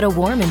when you get a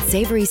warm and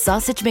savory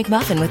sausage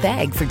McMuffin with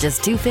egg for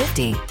just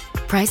 $2.50.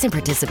 Price and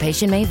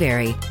participation may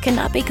vary.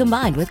 Cannot be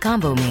combined with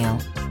combo meal.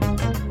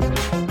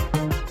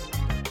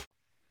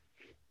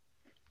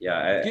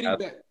 Yeah,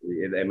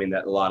 I mean,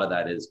 that a lot of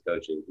that is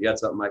coaching. You got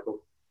something,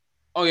 Michael?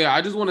 Oh, yeah,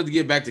 I just wanted to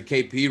get back to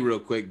KP real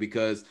quick,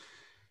 because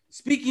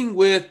speaking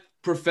with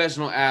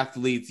professional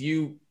athletes,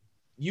 you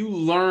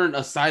learn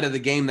a side of the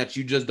game that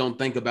you just don't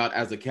think about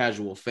as a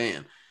casual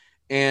fan.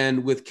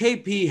 And with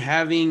KP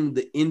having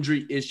the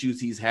injury issues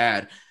he's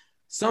had,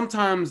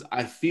 sometimes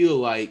I feel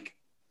like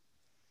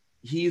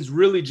he's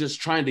really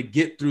just trying to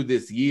get through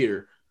this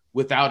year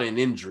without an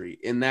injury.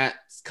 And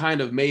that's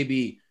kind of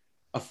maybe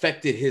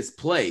affected his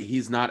play.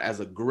 He's not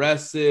as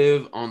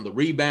aggressive on the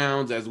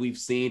rebounds as we've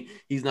seen.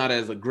 He's not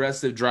as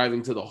aggressive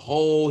driving to the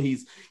hole.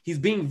 He's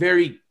being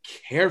very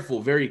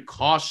careful, very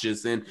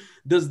cautious. And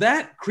does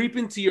that creep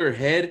into your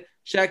head,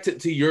 Shaq,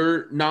 to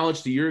your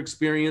knowledge, to your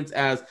experience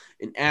as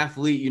an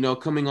athlete,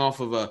 coming off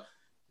of a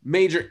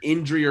major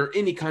injury or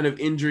any kind of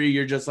injury?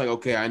 You're just like,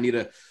 okay, I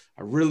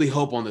really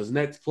hope on this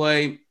next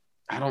play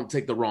I don't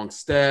take the wrong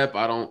step.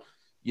 I don't,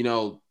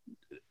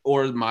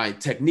 or my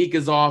technique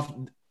is off.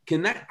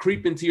 Can that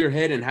creep into your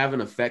head and have an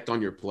effect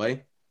on your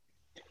play?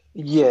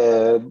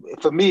 Yeah,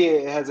 for me,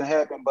 it hasn't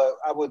happened, but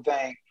I would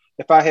think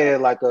if I had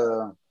like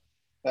a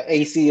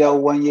ACL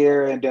one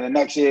year and then the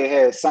next year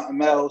had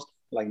something else,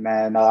 like,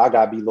 man, no, I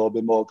got to be a little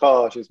bit more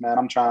cautious, man.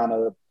 I'm trying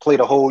to play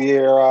the whole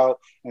year out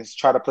and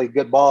try to play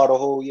good ball the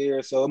whole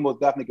year. So it most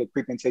definitely could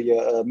creep into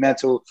your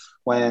mental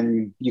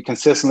when you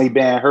consistently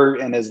being hurt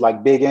and there's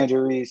like big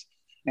injuries.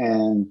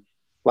 And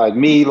like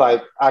me,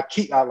 like I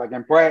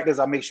in practice,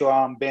 I make sure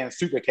I'm being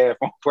super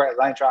careful in practice.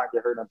 I ain't trying to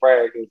get hurt in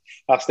practice.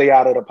 I stay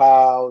out of the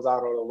piles,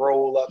 out of the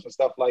roll-ups and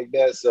stuff like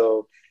that.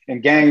 So in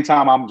game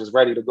time, I'm just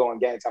ready to go in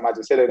game time. I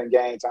just hit it in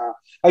game time.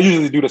 I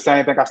usually do the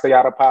same thing. I stay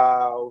out of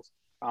piles.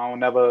 I don't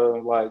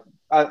never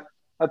I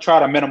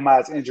try to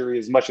minimize injury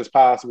as much as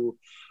possible.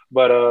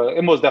 But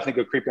it most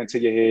definitely could creep into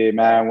your head,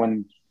 man,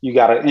 when you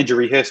got an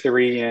injury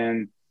history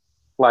and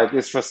like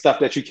it's for stuff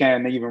that you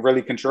can't even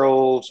really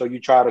control. So you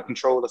try to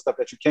control the stuff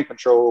that you can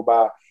control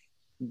by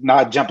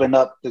not jumping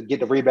up to get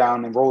the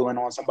rebound and rolling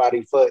on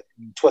somebody's foot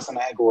and twisting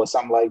an ankle or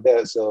something like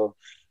that. So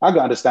I can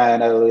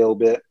understand that a little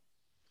bit.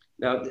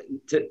 Now,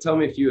 tell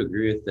me if you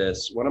agree with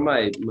this. One of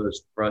the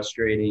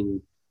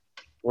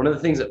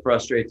things that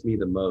frustrates me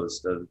the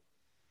most of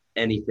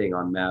anything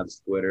on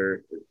Mavs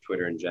Twitter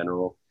in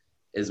general,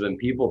 is when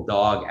people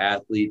dog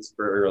athletes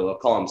or they'll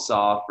call them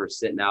soft for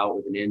sitting out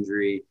with an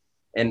injury.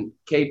 And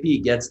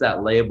KP gets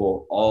that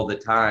label all the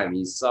time.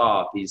 He's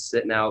soft. He's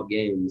sitting out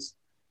games.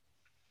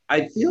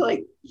 I feel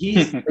like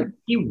he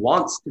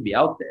wants to be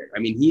out there. I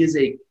mean, he is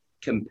a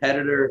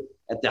competitor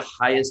at the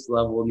highest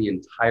level in the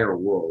entire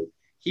world.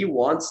 He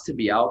wants to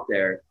be out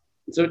there.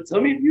 So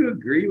tell me if you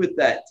agree with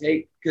that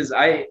take, because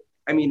I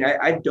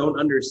don't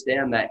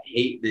understand that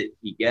hate that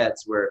he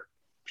gets where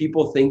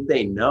people think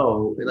they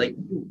know, like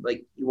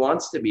he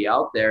wants to be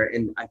out there.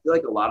 And I feel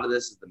like a lot of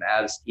this is the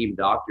Mavs team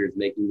doctors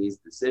making these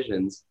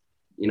decisions.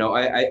 You know,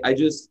 I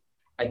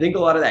think a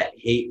lot of that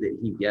hate that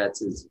he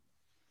gets is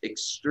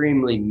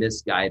extremely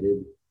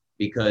misguided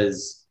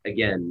because,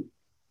 again,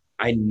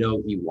 I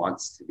know he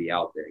wants to be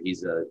out there.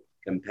 He's a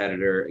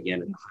competitor,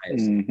 again, at the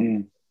highest.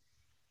 Mm-hmm.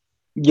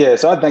 Yeah,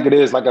 so I think it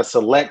is like a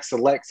select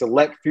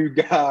few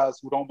guys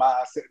who don't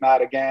mind sitting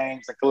out of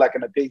games and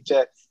collecting a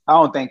paycheck. I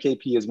don't think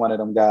KP is one of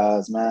them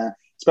guys, man,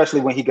 especially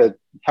when he could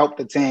help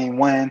the team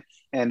win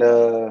and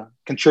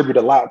contribute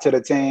a lot to the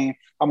team.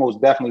 I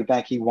most definitely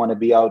think he want to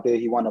be out there.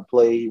 He want to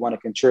play. He want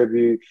to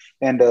contribute.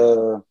 And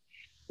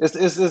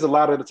it's a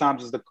lot of the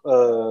times it's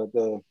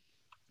the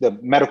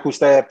medical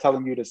staff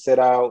telling you to sit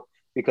out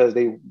because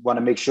they want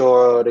to make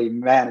sure they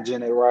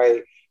managing it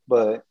right.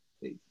 But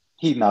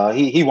he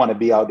want to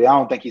be out there. I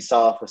don't think he's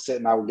soft for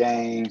sitting out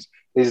games.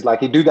 It's like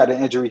he do got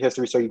an injury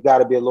history, so you got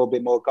to be a little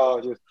bit more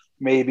cautious.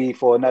 Maybe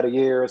for another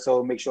year or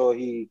so, make sure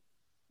he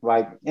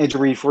like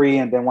injury free,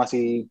 and then once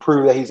he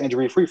proves that he's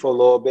injury free for a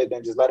little bit,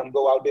 then just let him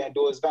go out there and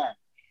do his thing.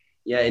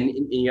 Yeah, and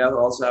you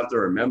also have to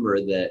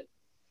remember that,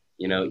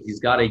 you know,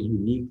 he's got a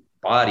unique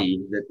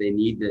body that they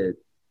need to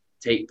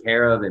take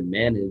care of and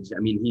manage. I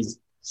mean, he's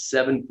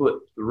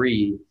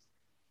 7'3",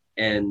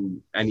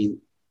 and I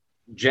mean,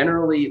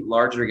 generally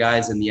larger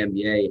guys in the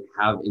NBA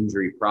have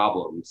injury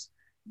problems.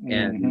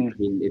 And I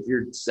mean, if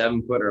you're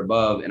 7 foot or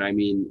above, and I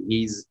mean,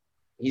 he's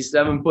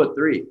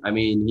 7'3". I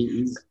mean,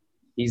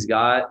 he's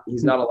got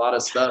a lot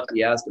of stuff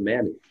he has to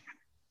manage.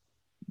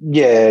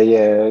 Yeah,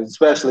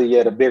 especially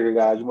the bigger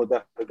guys. You most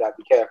definitely got to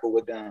be careful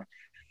with them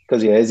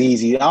because it's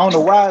easy. I don't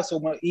know why it's so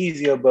much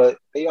easier, but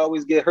they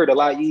always get hurt a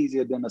lot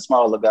easier than the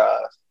smaller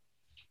guys.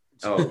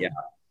 Oh yeah,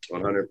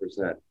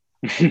 100%.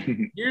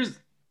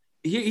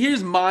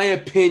 Here's my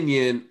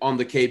opinion on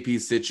the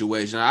KP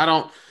situation.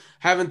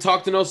 Haven't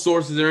talked to no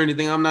sources or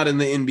anything. I'm not in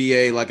the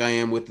NBA like I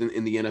am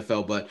in the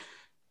NFL, but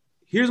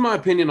here's my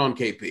opinion on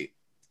KP.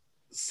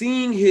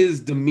 Seeing his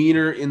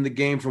demeanor in the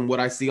game from what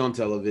I see on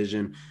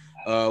television,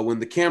 when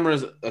the camera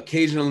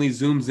occasionally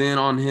zooms in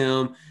on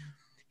him,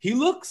 he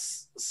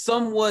looks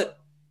somewhat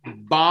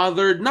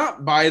bothered,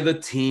 not by the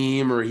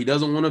team or he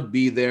doesn't want to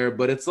be there,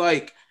 but it's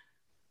like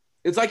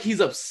he's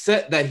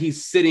upset that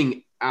he's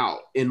sitting out.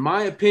 In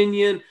my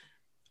opinion,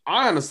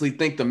 I honestly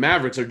think the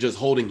Mavericks are just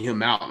holding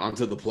him out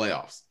onto the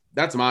playoffs.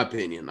 That's my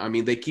opinion. I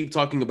mean, they keep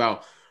talking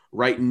about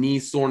right knee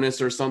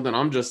soreness or something.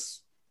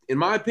 In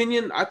my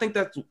opinion, I think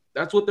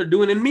that's what they're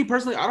doing. And me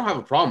personally, I don't have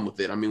a problem with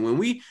it. I mean, when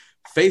we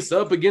face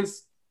up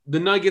against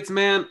the Nuggets,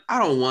 man,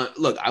 I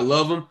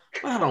love them,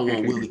 but I don't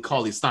want Willie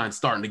Cauley-Stein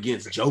starting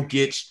against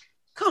Jokic.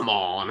 Come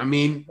on. I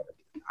mean,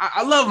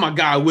 I love my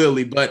guy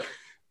Willie, but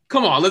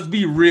come on, let's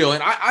be real.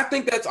 And I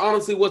think that's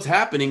honestly what's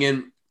happening.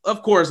 And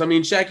of course, I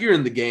mean, Shaq, you're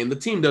in the game. The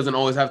team doesn't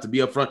always have to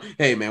be up front.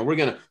 Hey, man, we're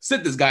going to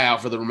sit this guy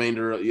out for the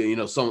remainder,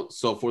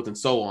 so forth and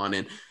so on.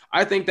 And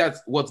I think that's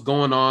what's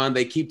going on.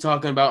 They keep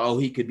talking about, oh,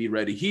 he could be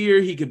ready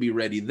here. He could be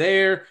ready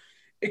there.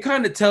 It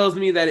kind of tells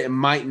me that it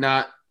might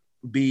not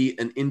be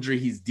an injury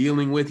he's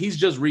dealing with. He's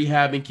just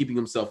rehabbing, keeping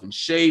himself in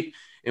shape.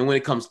 And when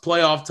it comes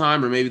playoff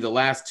time or maybe the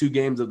last 2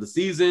 games of the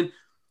season,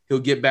 he'll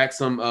get back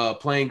some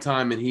playing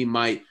time and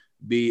he'll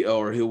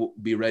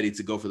be ready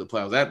to go for the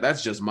playoffs.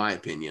 That's just my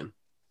opinion.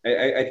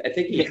 I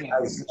think he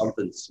has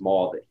something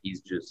small that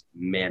he's just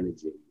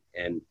managing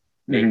and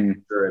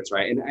making sure it's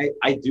right. And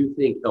I do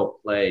think he'll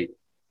play.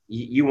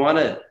 You want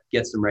to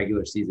get some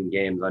regular season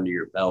games under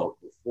your belt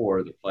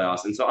before the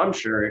playoffs. And so I'm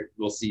sure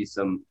we'll see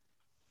some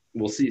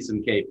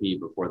KP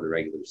before the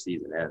regular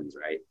season ends,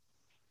 right?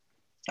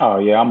 Oh,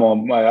 yeah.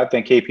 I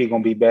think KP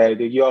going to be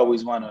bad. You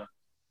always want to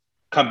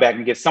come back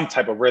and get some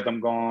type of rhythm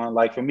going.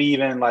 Like for me,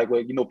 even like,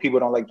 people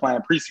don't like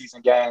playing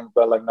preseason games,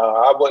 but like, no,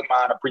 I wouldn't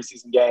mind a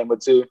preseason game or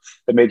 2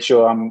 to make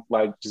sure I'm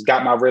like, just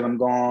got my rhythm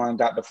going,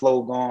 got the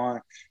flow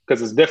going.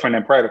 Cause it's different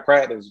in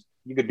practice.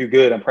 You could do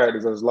good in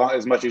practice as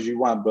much as you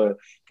want, but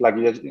like,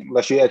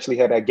 unless you actually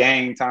had that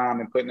game time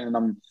and putting in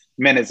them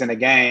minutes in the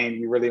game,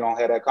 you really don't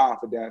have that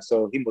confidence.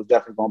 So he was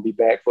definitely going to be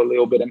back for a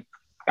little bit.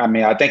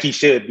 I think he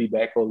should be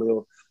back for a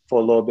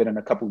little bit in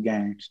a couple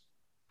games.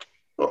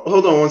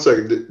 Hold on one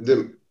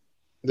second.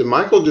 Did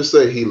Michael just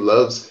say he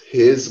loves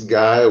his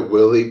guy,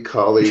 Willie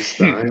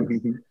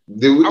Cauley-Stein?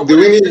 Do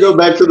we need to go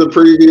back to the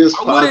previous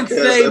podcast? I wouldn't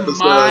say episodes?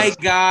 My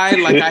guy,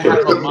 like I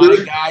have a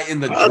my guy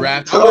in the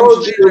draft. I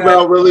told you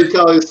about Willie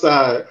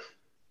Cauley-Stein.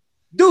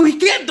 Dude, he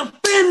can't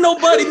defend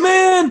nobody,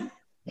 man.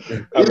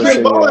 He's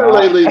been balling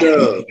lately,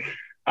 though.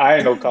 I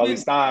ain't no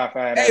Cauley-Stein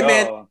fan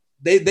at all.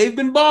 They've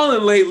been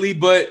balling lately,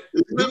 but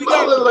do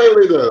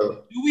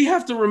we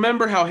have to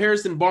remember how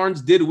Harrison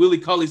Barnes did Willie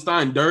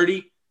Cauley-Stein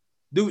dirty?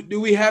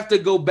 Do we have to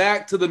go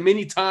back to the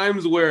many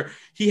times where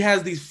he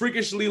has these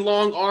freakishly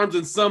long arms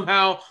and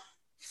somehow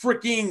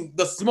freaking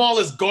the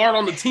smallest guard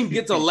on the team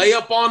gets a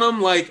layup on him?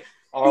 Like,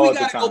 do we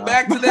got to go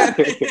back to that?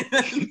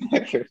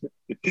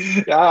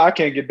 I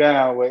can't get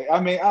down with it. I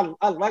mean,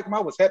 I like him.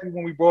 I was happy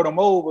when we brought him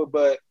over,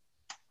 but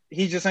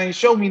he just ain't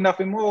show me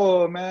nothing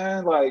more,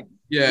 man. Like,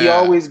 Yeah. he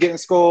always getting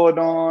scored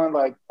on,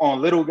 like,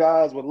 on little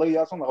guys with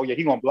layups. I'm like, oh, yeah,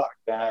 he going to block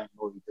that.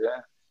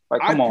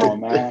 Like, come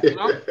on, man.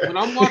 When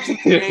I'm watching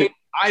the game,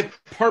 I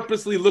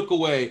purposely look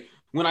away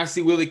when I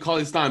see Willie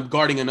Cauley-Stein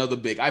guarding another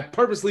big. I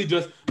purposely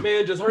just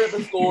hurry up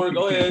and score.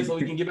 Go ahead so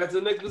we can get back to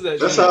the next possession.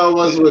 That's how it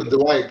was with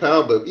Dwight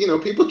Powell. But,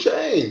 people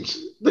change.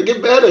 They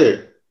get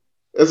better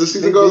as the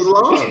season goes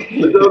along.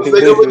 They go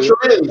with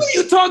trends. What are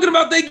you talking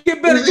about? They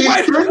get better.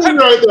 He's trending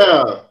right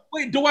now.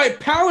 Wait, Dwight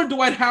Powell or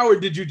Dwight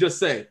Howard did you just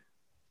say?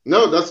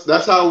 No,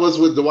 that's how it was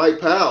with Dwight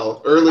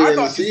Powell earlier in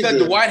the season. I thought you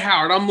said Dwight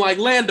Howard. I'm like,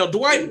 Lando,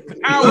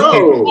 Dwight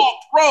Powell, all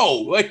pro.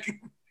 Like,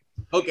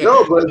 okay.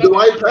 No, but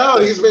Dwight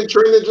Powell, he's been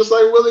trending just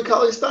like Willie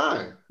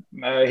Cauley-Stein.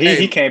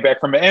 He came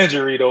back from an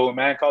injury though,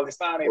 man.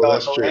 Cauley-Stein ain't no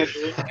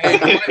injury. Hey,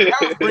 Dwight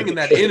Powell's bringing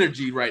that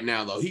energy right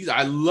now though.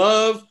 I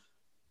love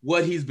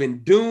what he's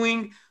been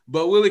doing,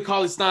 but Willie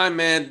Cauley-Stein,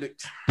 man,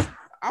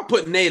 I'll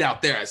put Nate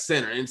out there at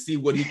center and see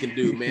what he can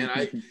do, man.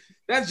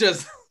 That's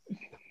just.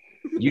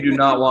 You do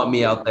not want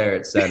me out there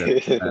at center.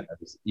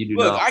 You do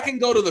Look, not. I can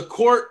go to the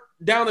court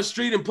down the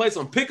street and play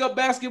some pickup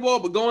basketball,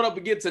 but going up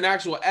against an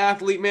actual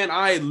athlete, man,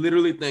 I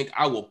literally think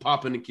I will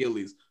pop an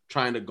Achilles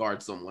trying to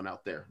guard someone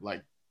out there.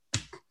 Like,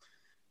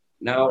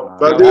 no.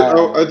 But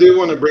I do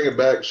want to bring it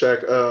back,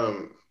 Shaq.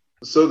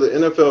 So the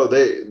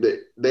NFL,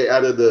 they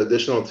added the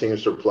additional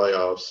teams for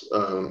playoffs,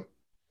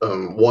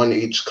 one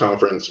each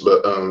conference.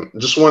 But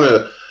just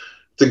want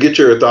to get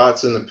your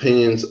thoughts and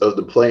opinions of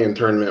the play-in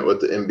tournament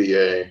with the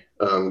NBA.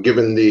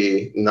 Given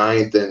the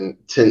 9th and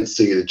 10th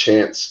seed a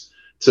chance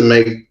to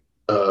make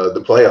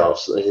the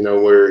playoffs,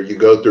 where you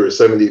go through a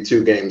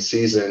 72-game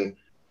season,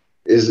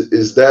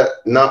 is that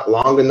not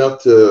long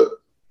enough to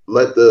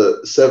let the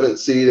 7th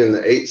seed and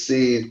the 8th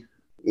seed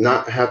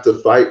not have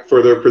to fight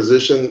for their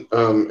position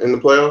in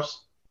the playoffs?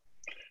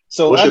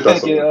 So I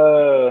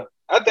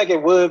think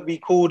it would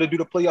be cool to do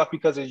the playoff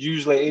because it's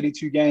usually an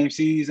 82-game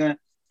season,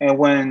 and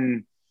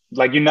when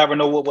you never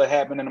know what would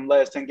happen in them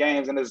last 10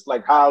 games, and it's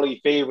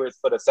highly favorites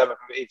for the 7th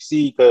and 8th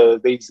seed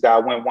because they just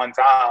got to win one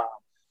time.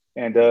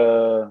 And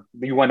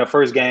you win the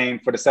first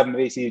game for the 7th and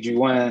 8th seed, you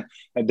win,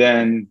 and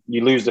then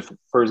you lose the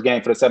first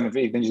game for the 7th and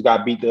 8th, then you got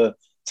to beat the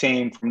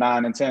team from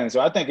 9 and 10. So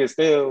I think it's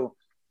still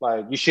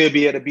you should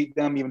be able to beat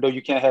them even though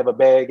you can't have a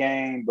bad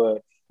game.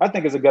 But I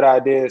think it's a good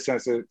idea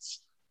since it's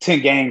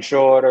 10 games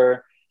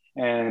shorter.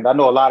 And I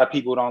know a lot of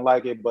people don't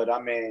like it, but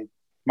I mean,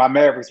 my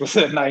Mavericks was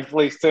in 9th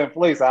place, 10th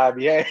place. I'd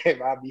be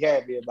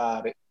happy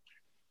about it.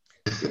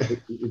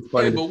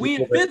 Hey, but we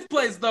in 5th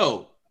place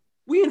though.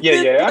 We in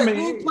 5th place. I mean,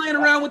 we ain't playing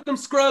around with them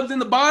scrubs in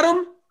the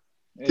bottom.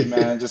 Hey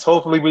man, just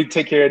hopefully we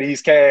take care of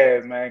these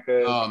Cavs, man.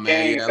 Because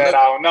games that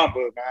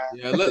outnumber, man.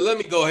 Yeah, let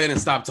me go ahead and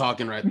stop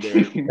talking right there.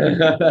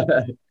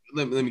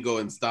 let me go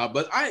ahead and stop.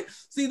 But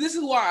this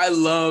is why I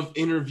love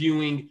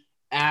interviewing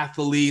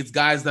athletes,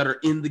 guys that are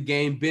in the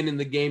game, been in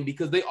the game,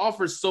 because they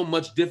offer so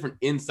much different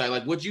insight.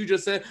 Like what you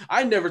just said,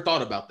 I never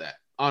thought about that.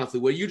 Honestly,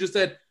 what you just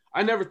said,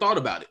 I never thought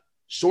about it.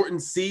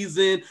 Shortened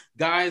season,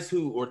 guys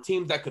or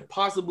teams that could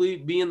possibly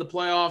be in the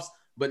playoffs,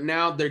 but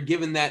now they're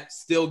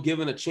still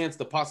given a chance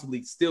to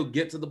possibly still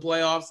get to the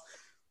playoffs.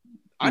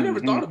 I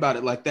never thought about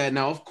it like that.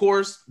 Now, of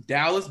course,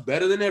 Dallas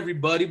better than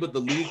everybody, but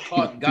the league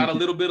got a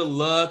little bit of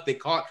luck. They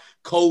caught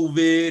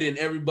COVID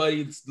and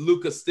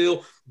Luka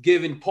still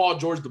giving Paul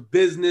George the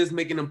business,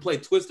 making him play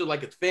Twister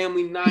like it's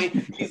family night.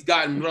 He's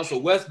gotten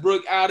Russell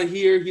Westbrook out of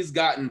here. He's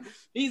gotten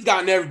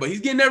everybody.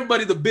 He's getting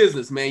everybody the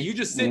business, man. You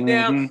just sit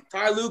down,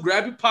 Ty Lue,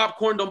 grab your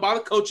popcorn. Don't bother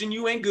coaching.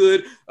 You ain't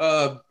good.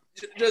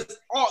 Just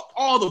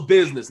all the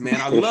business,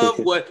 man. I love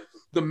what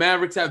the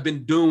Mavericks have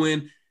been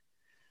doing.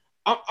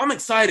 I'm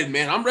excited,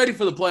 man. I'm ready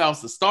for the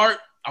playoffs to start.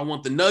 I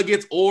want the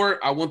Nuggets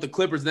or I want the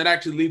Clippers. That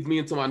actually leads me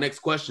into my next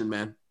question,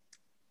 man.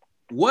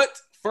 What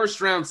first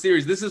round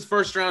series? This is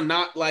first round,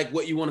 not like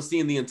what you want to see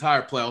in the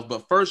entire playoffs,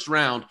 but first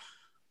round,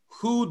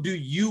 who do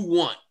you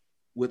want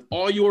with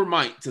all your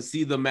might to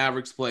see the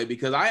Mavericks play?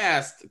 Because I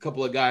asked a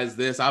couple of guys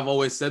this. I've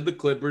always said the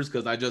Clippers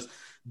because I just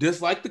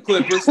dislike the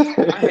Clippers.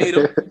 I hate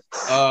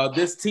them.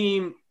 This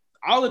team,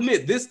 I'll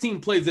admit, this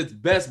team plays its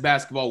best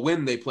basketball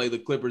when they play the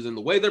Clippers. And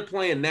the way they're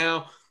playing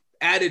now,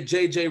 added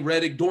J.J.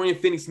 Redick, Dorian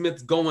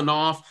Finney-Smith's going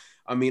off.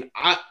 I mean,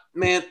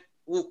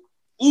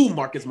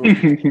 Marcus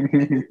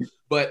Morris.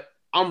 But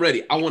I'm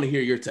ready. I want to hear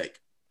your take.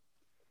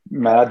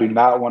 Man, I do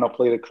not want to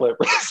play the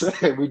Clippers.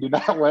 We do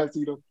not want to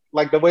see them.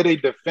 The way they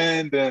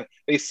defend and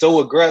they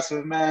so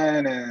aggressive,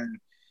 man. And,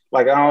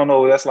 I don't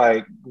know, that's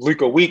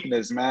Luka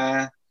weakness,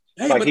 man.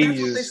 Hey, but that's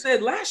what they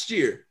said last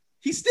year.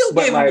 He still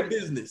gave him the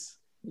business.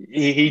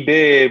 He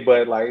did,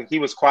 but, he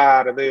was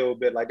quiet a little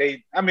bit.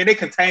 They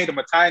contained him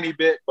a tiny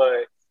bit,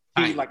 but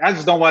I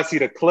just don't want to see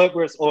the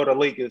Clippers or the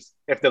Lakers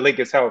if the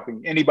Lakers healthy.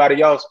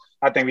 Anybody else,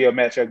 I think we'll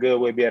match up good.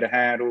 We'll be able to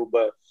handle.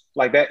 But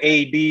that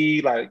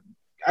AD,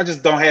 I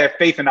just don't have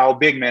faith in our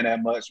big man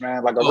that much,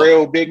 man. A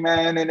real big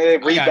man in there,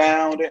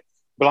 rebounding,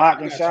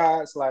 blocking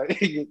shots.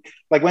 We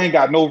ain't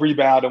got no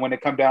rebounding when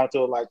it come down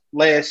to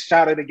last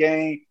shot of the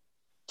game.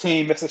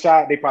 Team miss a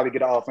shot, they probably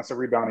get an offensive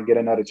rebound and get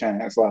another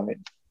chance.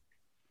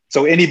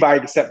 So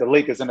anybody except the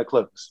Lakers and the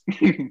Clippers.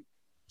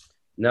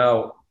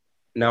 No,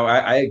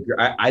 I agree.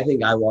 I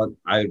think I would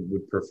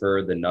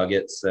prefer the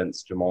Nuggets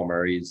since Jamal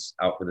Murray's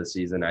out for the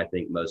season. I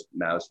think most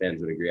Mavs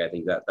fans would agree. I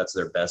think that's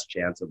their best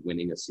chance of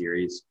winning a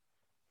series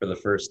for the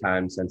first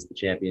time since the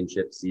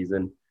championship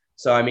season.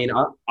 So, I mean,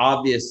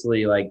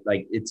 obviously, like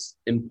it's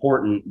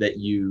important that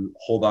you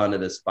hold on to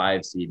this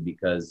 5 seed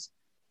because,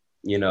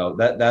 you know,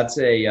 that's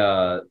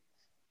an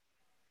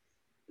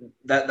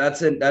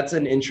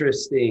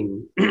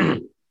interesting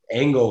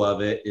angle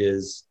of it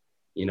is,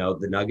 you know,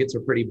 the Nuggets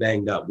are pretty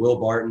banged up. Will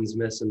Barton's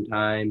missed some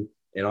time,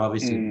 and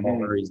obviously Jamal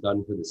Murray's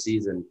done for the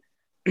season,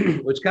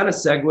 which kind of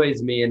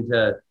segues me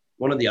into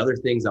one of the other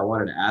things I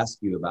wanted to ask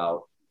you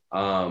about.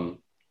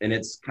 And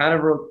it's kind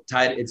of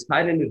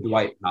tied into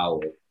Dwight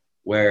Powell,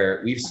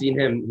 where we've seen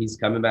him. He's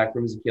coming back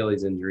from his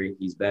Achilles injury.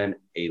 He's been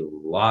a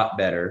lot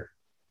better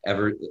as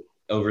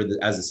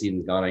the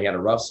season's gone. He had a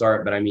rough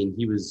start, but I mean,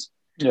 he was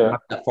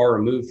not that far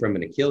removed from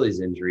an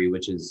Achilles injury,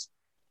 which is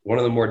one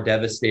of the more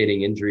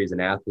devastating injuries an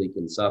athlete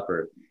can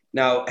suffer.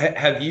 Now,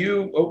 talk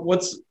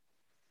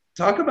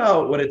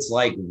about what it's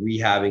like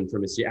rehabbing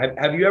from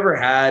have you ever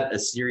had a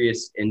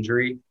serious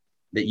injury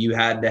that you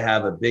had to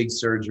have a big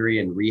surgery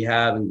and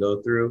rehab and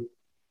go through?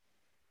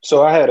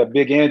 So I had a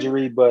big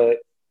injury, but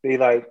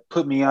they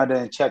put me under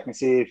and checked and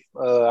see if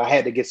I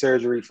had to get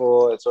surgery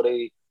for it. So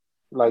they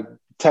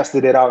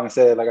tested it out and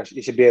said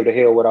it should be able to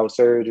heal without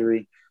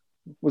surgery.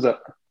 What's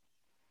up?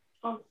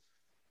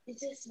 Is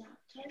this not?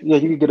 Yeah,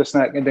 you can get a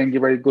snack and then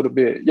get ready to go to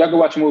bed. Y'all go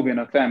watch a movie in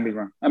the family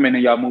room. I mean,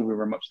 in y'all movie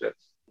room upstairs.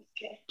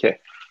 Okay.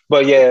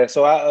 But yeah,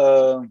 so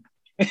I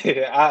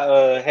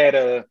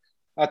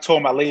I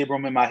tore my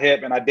labrum in my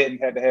hip and I didn't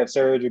have to have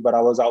surgery, but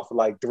I was out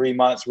for 3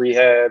 months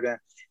rehab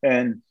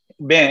and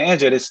being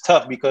injured is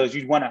tough because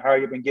you want to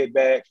hurry up and get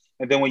back.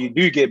 And then when you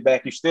do get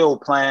back, you still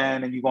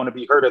plan and you're going to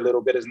be hurt a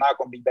little bit. It's not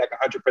going to be back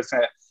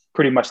 100%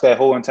 pretty much that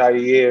whole entire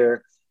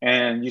year.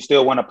 And you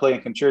still want to play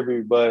and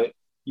contribute, but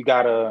you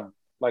got to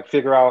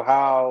figure out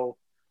how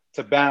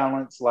to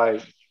balance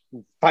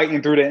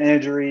fighting through the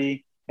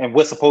injury and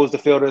what's supposed to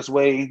feel this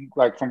way,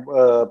 from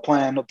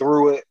playing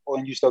through it,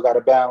 and you still got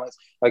to balance.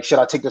 Should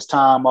I take this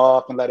time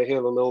off and let it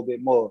heal a little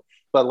bit more?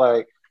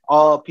 But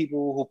all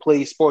people who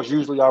play sports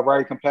usually are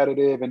very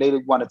competitive and they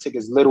want to take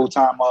as little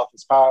time off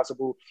as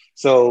possible.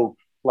 So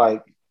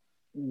you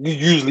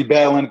usually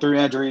battling through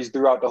injuries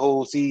throughout the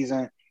whole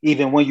season,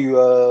 even when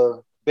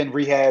you been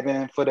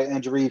rehabbing for the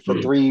injury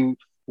for 3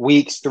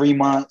 weeks, 3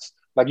 months.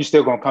 You're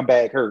still gonna come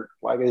back hurt.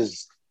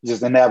 It's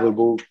just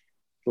inevitable.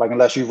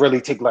 Unless you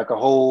really take a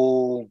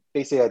whole,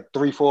 they say a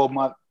 3-4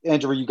 month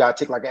injury, you gotta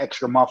take an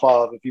extra month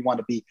off if you want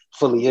to be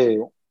fully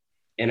healed.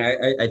 And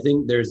I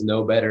think there's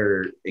no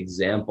better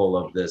example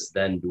of this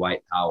than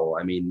Dwight Powell.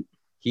 I mean,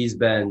 he's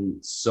been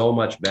so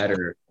much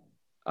better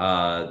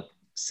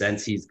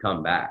since he's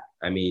come back.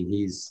 I mean,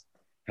 he's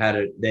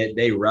had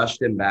they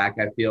rushed him back,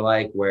 I feel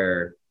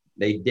where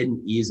they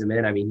didn't ease him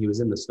in. I mean, he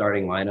was in the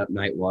starting lineup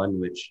night 1,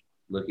 which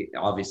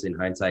obviously in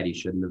hindsight, he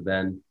shouldn't have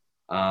been.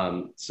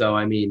 So,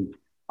 I mean,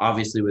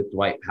 obviously with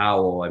Dwight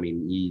Powell, I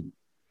mean,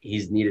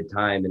 he's needed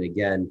time. And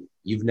again,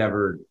 you've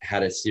never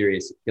had a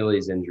serious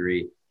Achilles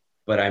injury,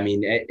 but I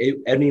mean,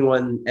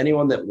 anyone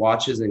that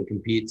watches and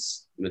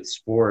competes with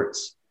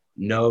sports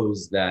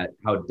knows that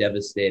how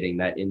devastating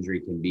that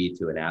injury can be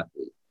to an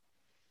athlete.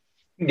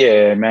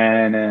 Yeah,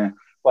 man.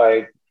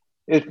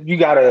 And you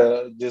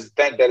gotta just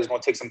think that it's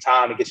gonna take some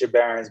time to get your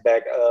bearings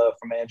back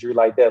from an injury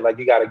like that.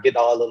 You gotta get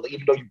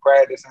even though you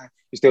practicing,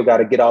 you still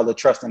gotta get all the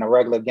trust in a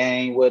regular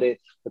game with it,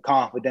 the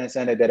confidence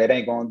in it that it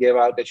ain't gonna give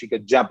out, that you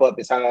could jump up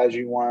as high as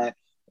you want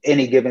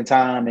any given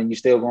time and you're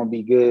still gonna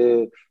be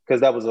good.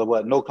 Because that was a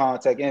no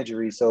contact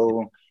injury,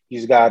 so you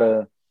just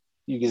gotta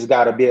be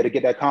able to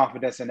get that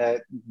confidence and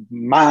that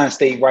mind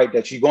state right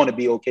that you're gonna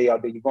be okay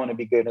out there, you're gonna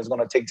be good. And it's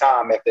gonna take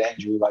time after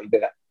injury like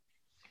that.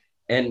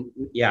 And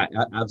yeah,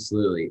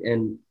 absolutely.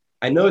 And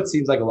I know it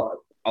seems like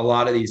a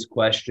lot of these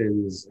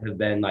questions have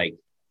been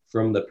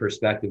from the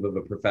perspective of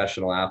a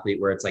professional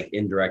athlete where it's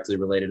indirectly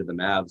related to the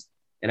Mavs.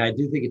 And I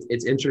do think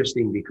it's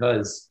interesting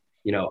because,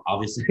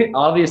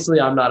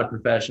 obviously I'm not a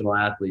professional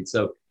athlete.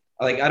 So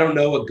I don't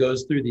know what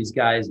goes through these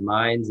guys'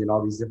 minds in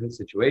all these different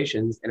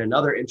situations. And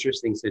another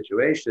interesting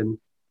situation,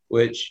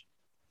 which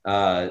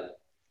kind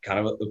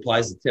of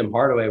applies to Tim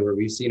Hardaway, where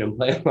we've seen him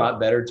play a lot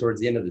better towards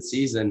the end of the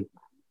season,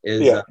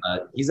 is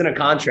he's in a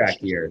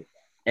contract year,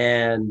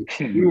 and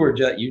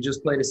you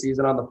just played a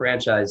season on the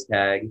franchise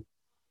tag,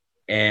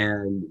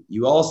 and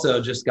you also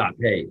just got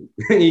paid.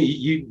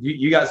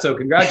 you got, so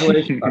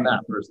congratulations on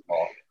that, first of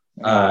all.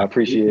 I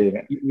appreciate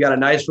it. You got a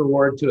nice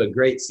reward to a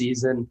great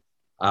season.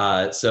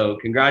 So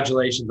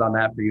congratulations on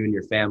that for you and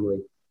your family.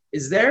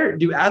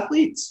 Do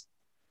athletes,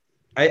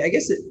 I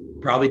guess it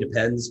probably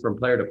depends from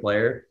player to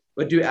player,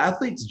 but do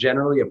athletes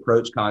generally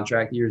approach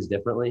contract years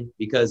differently?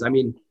 Because, I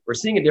mean, we're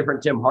seeing a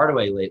different Tim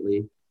Hardaway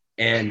lately,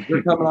 and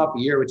you're coming off a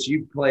year which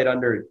you played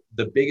under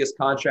the biggest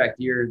contract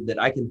year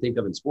that I can think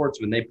of in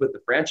sports when they put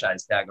the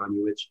franchise tag on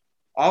you, which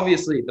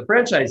obviously the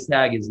franchise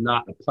tag is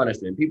not a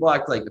punishment. People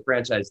act like the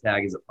franchise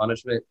tag is a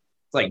punishment.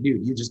 It's like,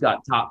 dude, you just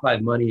got top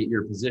 5 money at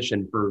your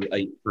position for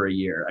a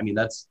year. I mean,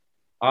 that's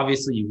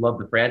obviously you love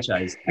the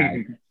franchise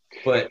tag,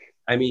 but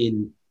I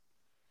mean,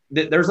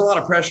 there's a lot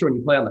of pressure when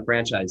you play on the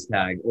franchise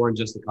tag or in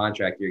just the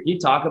contract year. Can you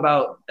talk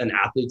about an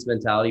athlete's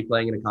mentality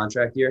playing in a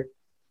contract year?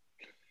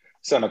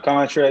 So in a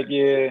contract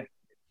year,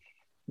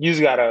 you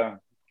just gotta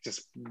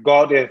just go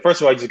out there. First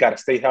of all, you just gotta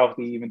stay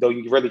healthy, even though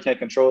you really can't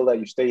control that.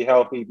 You stay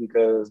healthy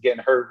because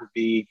getting hurt would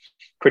be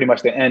pretty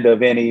much the end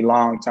of any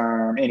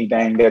long-term,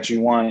 anything that you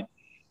want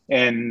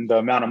and the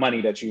amount of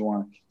money that you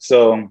want.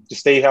 So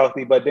just stay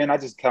healthy. But then I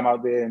just come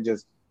out there and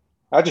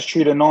I just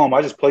treat it normal.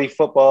 I just play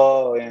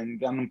football,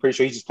 and I'm pretty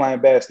sure he's just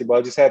playing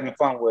basketball, just having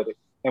fun with it.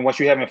 And once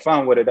you're having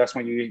fun with it, that's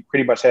when you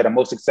pretty much have the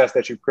most success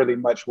that you pretty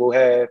much will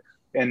have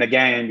in the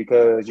game,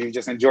 because you're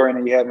just enjoying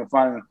it, you're having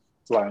fun.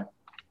 It's like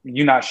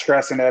you're not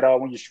stressing at all.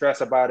 When you stress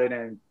about it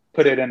and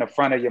put it in the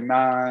front of your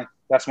mind,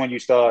 that's when you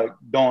start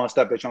doing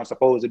stuff that you're not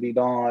supposed to be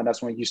doing.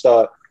 That's when you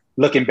start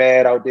looking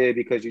bad out there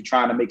because you're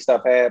trying to make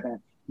stuff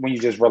happen. When you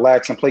just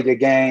relax and play your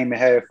game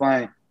and have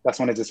fun, that's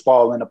when it just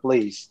falls into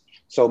place.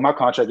 So my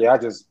contract, I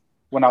just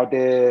went out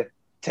there,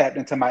 tapped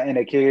into my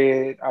inner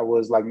kid. I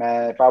was like,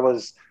 man, if I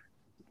was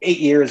 8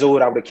 years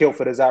old, I would have killed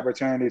for this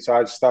opportunity. So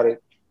I just started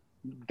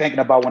thinking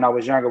about when I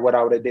was younger, what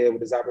I would have did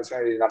with this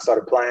opportunity. And I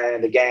started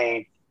playing the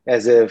game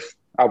as if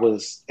I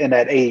was in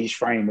that age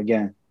frame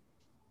again.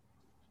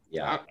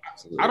 Yeah,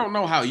 I don't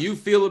know how you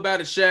feel about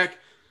it, Shaq,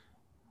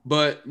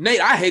 but Nate,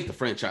 I hate the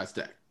franchise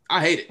tag.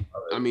 I hate it.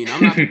 I mean,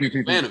 I'm not a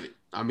big fan of it.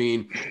 I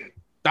mean,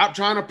 stop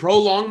trying to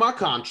prolong my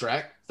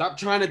contract. Stop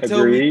trying to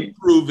tell me to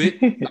prove it.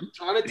 Stop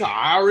trying to tell.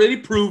 I already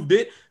proved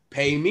it.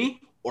 Pay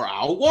me or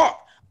I'll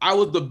walk. I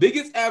was the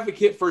biggest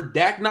advocate for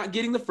Dak not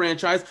getting the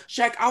franchise.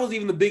 Shaq, I was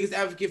even the biggest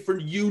advocate for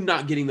you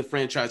not getting the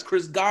franchise.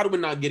 Chris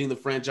Godwin not getting the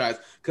franchise,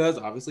 because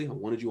obviously I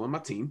wanted you on my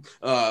team.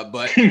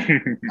 But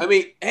I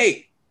mean,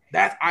 hey,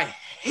 I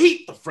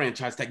hate the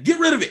franchise tag. Get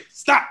rid of it.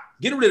 Stop.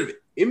 Get rid of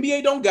it.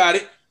 NBA don't got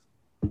it.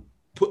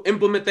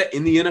 Implement that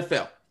in the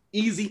NFL.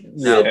 Easy.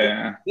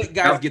 Yeah. Let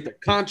guys get their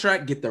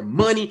contract, get their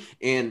money,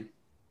 and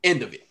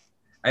end of it.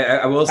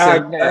 I will say,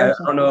 I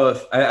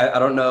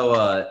don't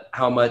know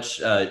how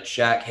much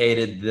Shaq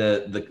hated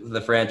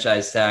the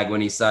franchise tag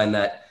when he signed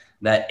that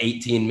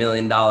 $18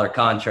 million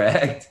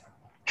contract.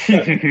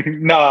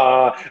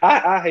 Nah,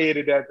 I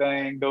hated that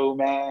thing though,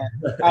 man.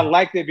 I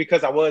liked it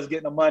because I was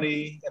getting the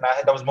money, and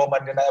that was more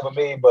money than I ever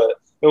made. But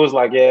it was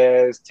like,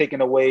 it's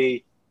taking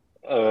away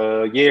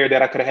a year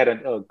that I could have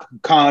had a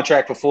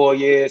contract for 4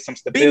 years, some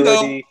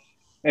stability,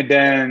 and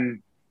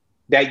then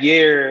that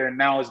year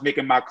now is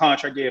making my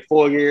contract year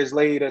 4 years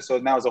later. So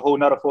now it's a whole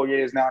nother 4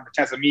 years now. And the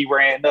chance of me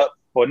ran up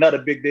for another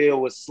big deal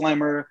was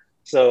slimmer.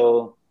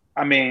 So,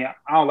 I mean,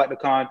 I don't like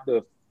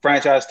the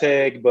franchise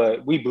tag,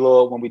 but we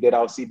blew up when we did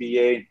our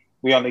CBA.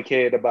 We only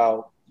cared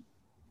about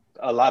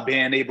a lot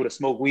being able to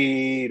smoke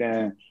weed,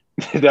 and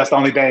that's the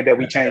only thing that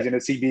we changed in the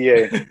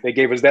CBA. They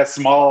gave us that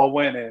small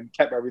win and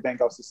kept everything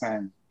else the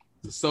same.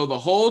 So the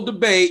whole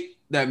debate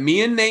that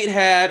me and Nate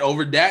had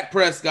over Dak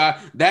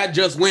Prescott, that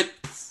just went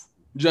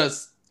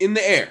just in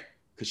the air,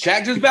 because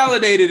Shaq just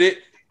validated it.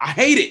 I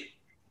hate it.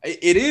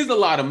 It is a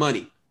lot of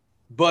money,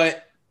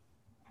 but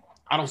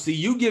I don't see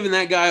you giving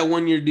that guy a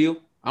 1-year deal.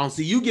 I don't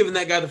see you giving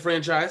that guy the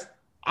franchise.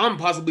 I'm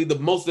possibly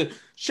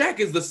Shaq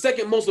is the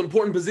second most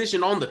important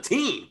position on the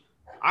team.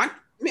 I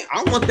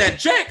want that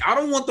check. I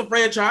don't want the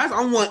franchise.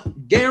 I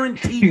want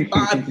guaranteed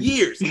 5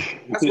 years.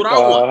 That's what I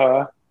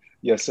want.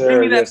 Yes,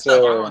 sir. Yes,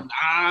 sir.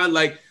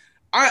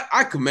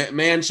 I commit,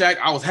 man, Shaq.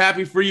 I was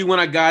happy for you when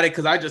I got it,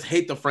 because I just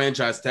hate the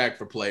franchise tag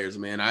for players,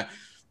 man.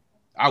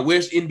 I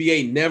wish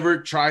NBA never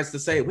tries to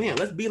say, man,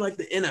 let's be like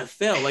the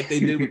NFL, like they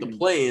did with the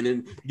play-in,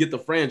 and get the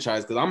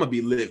franchise, because I'm going to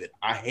be livid.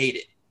 I hate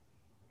it.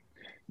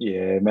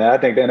 Yeah, man. I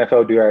think the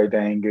NFL do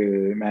everything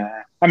good,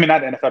 man. I mean,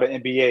 not the NFL, the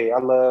NBA. I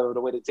love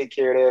the way they take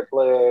care of their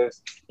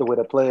players, the way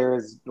the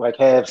players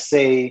have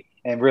say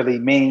and really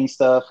mean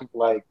stuff.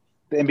 Like,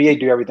 the NBA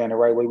do everything the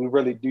right way. We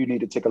really do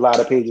need to take a lot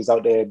of pages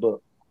out there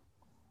book.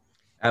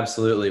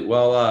 Absolutely.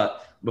 Well,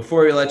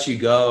 before we let you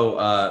go,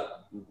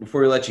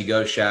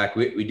 Shaq,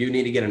 we do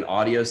need to get an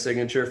audio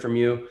signature from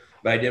you.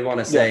 But I did want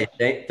to say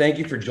thank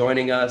you for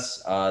joining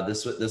us.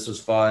 This was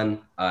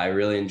fun. I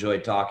really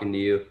enjoyed talking to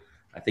you.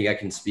 I think I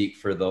can speak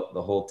for the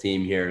whole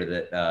team here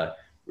that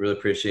really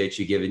appreciate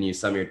you giving you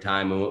some of your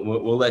time. And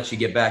we'll let you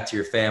get back to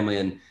your family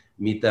and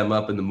meet them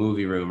up in the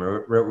movie room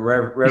or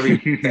wherever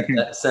you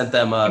sent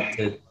them up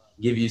to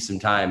give you some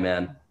time,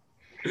 man.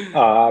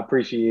 I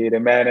appreciate it,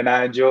 man. And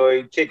I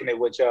enjoyed kicking it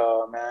with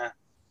y'all, man.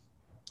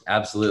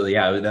 Absolutely.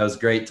 Yeah, that was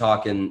great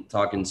talking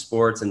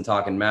sports and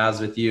talking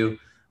Mavs with you.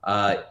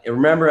 And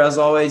remember, as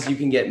always, you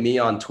can get me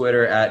on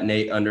Twitter at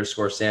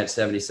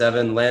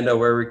Nate_Sant77. Lando,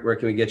 where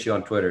can we get you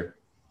on Twitter?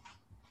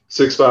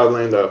 6'5"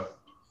 Lando.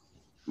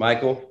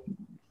 Michael?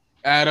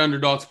 At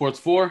Underdog Sports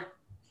 4.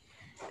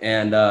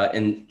 And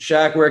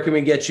Shaq, where can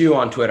we get you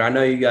on Twitter? I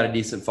know you got a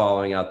decent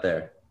following out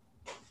there.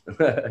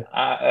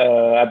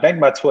 I think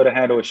my Twitter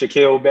handle is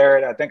Shaquille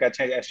Barrett. I think I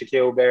changed at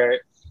Shaquille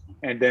Barrett.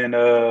 And then,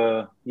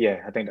 I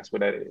think that's what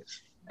that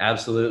is.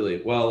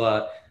 Absolutely.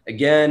 Well,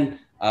 again,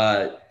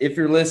 If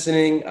you're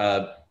listening,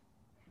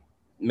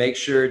 make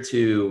sure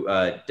to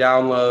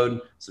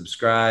download,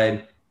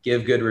 subscribe,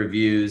 give good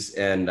reviews,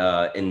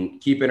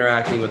 and keep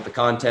interacting with the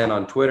content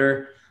on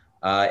Twitter.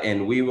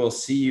 And we will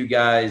see you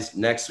guys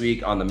next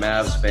week on the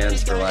Mavs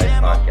Fans for Life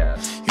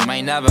podcast. You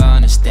might never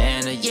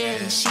understand it,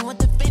 yeah. She want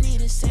the Fendi,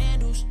 the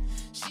sandals.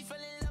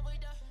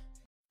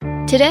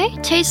 Today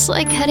tastes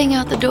like heading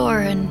out the door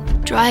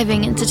and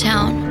driving into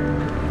town.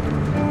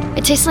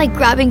 It tastes like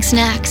grabbing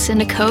snacks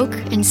and a Coke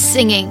and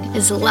singing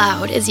as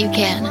loud as you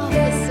can.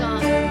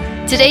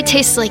 Today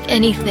tastes like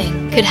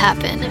anything could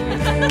happen.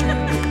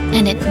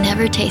 And it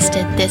never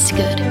tasted this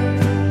good.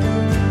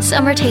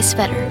 Summer tastes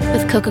better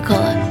with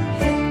Coca-Cola.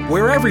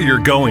 Wherever you're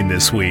going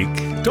this week,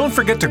 don't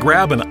forget to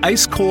grab an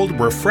ice-cold,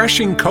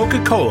 refreshing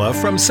Coca-Cola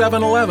from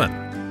 7-Eleven.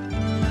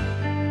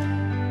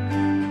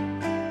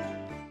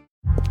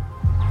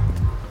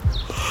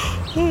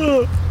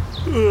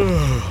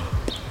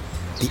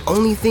 The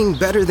only thing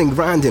better than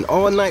grinding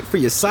all night for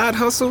your side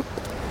hustle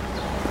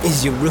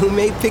is your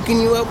roommate picking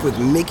you up with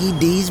Mickey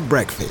D's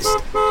breakfast.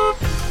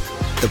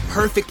 The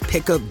perfect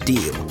pickup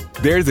deal.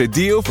 There's a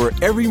deal for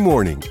every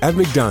morning at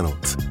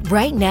McDonald's.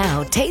 Right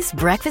now, taste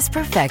breakfast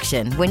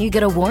perfection when you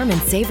get a warm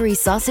and savory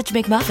sausage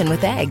McMuffin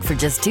with egg for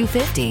just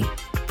 $2.50.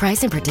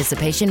 Price and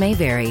participation may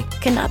vary.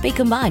 Cannot be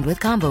combined with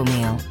combo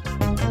meal.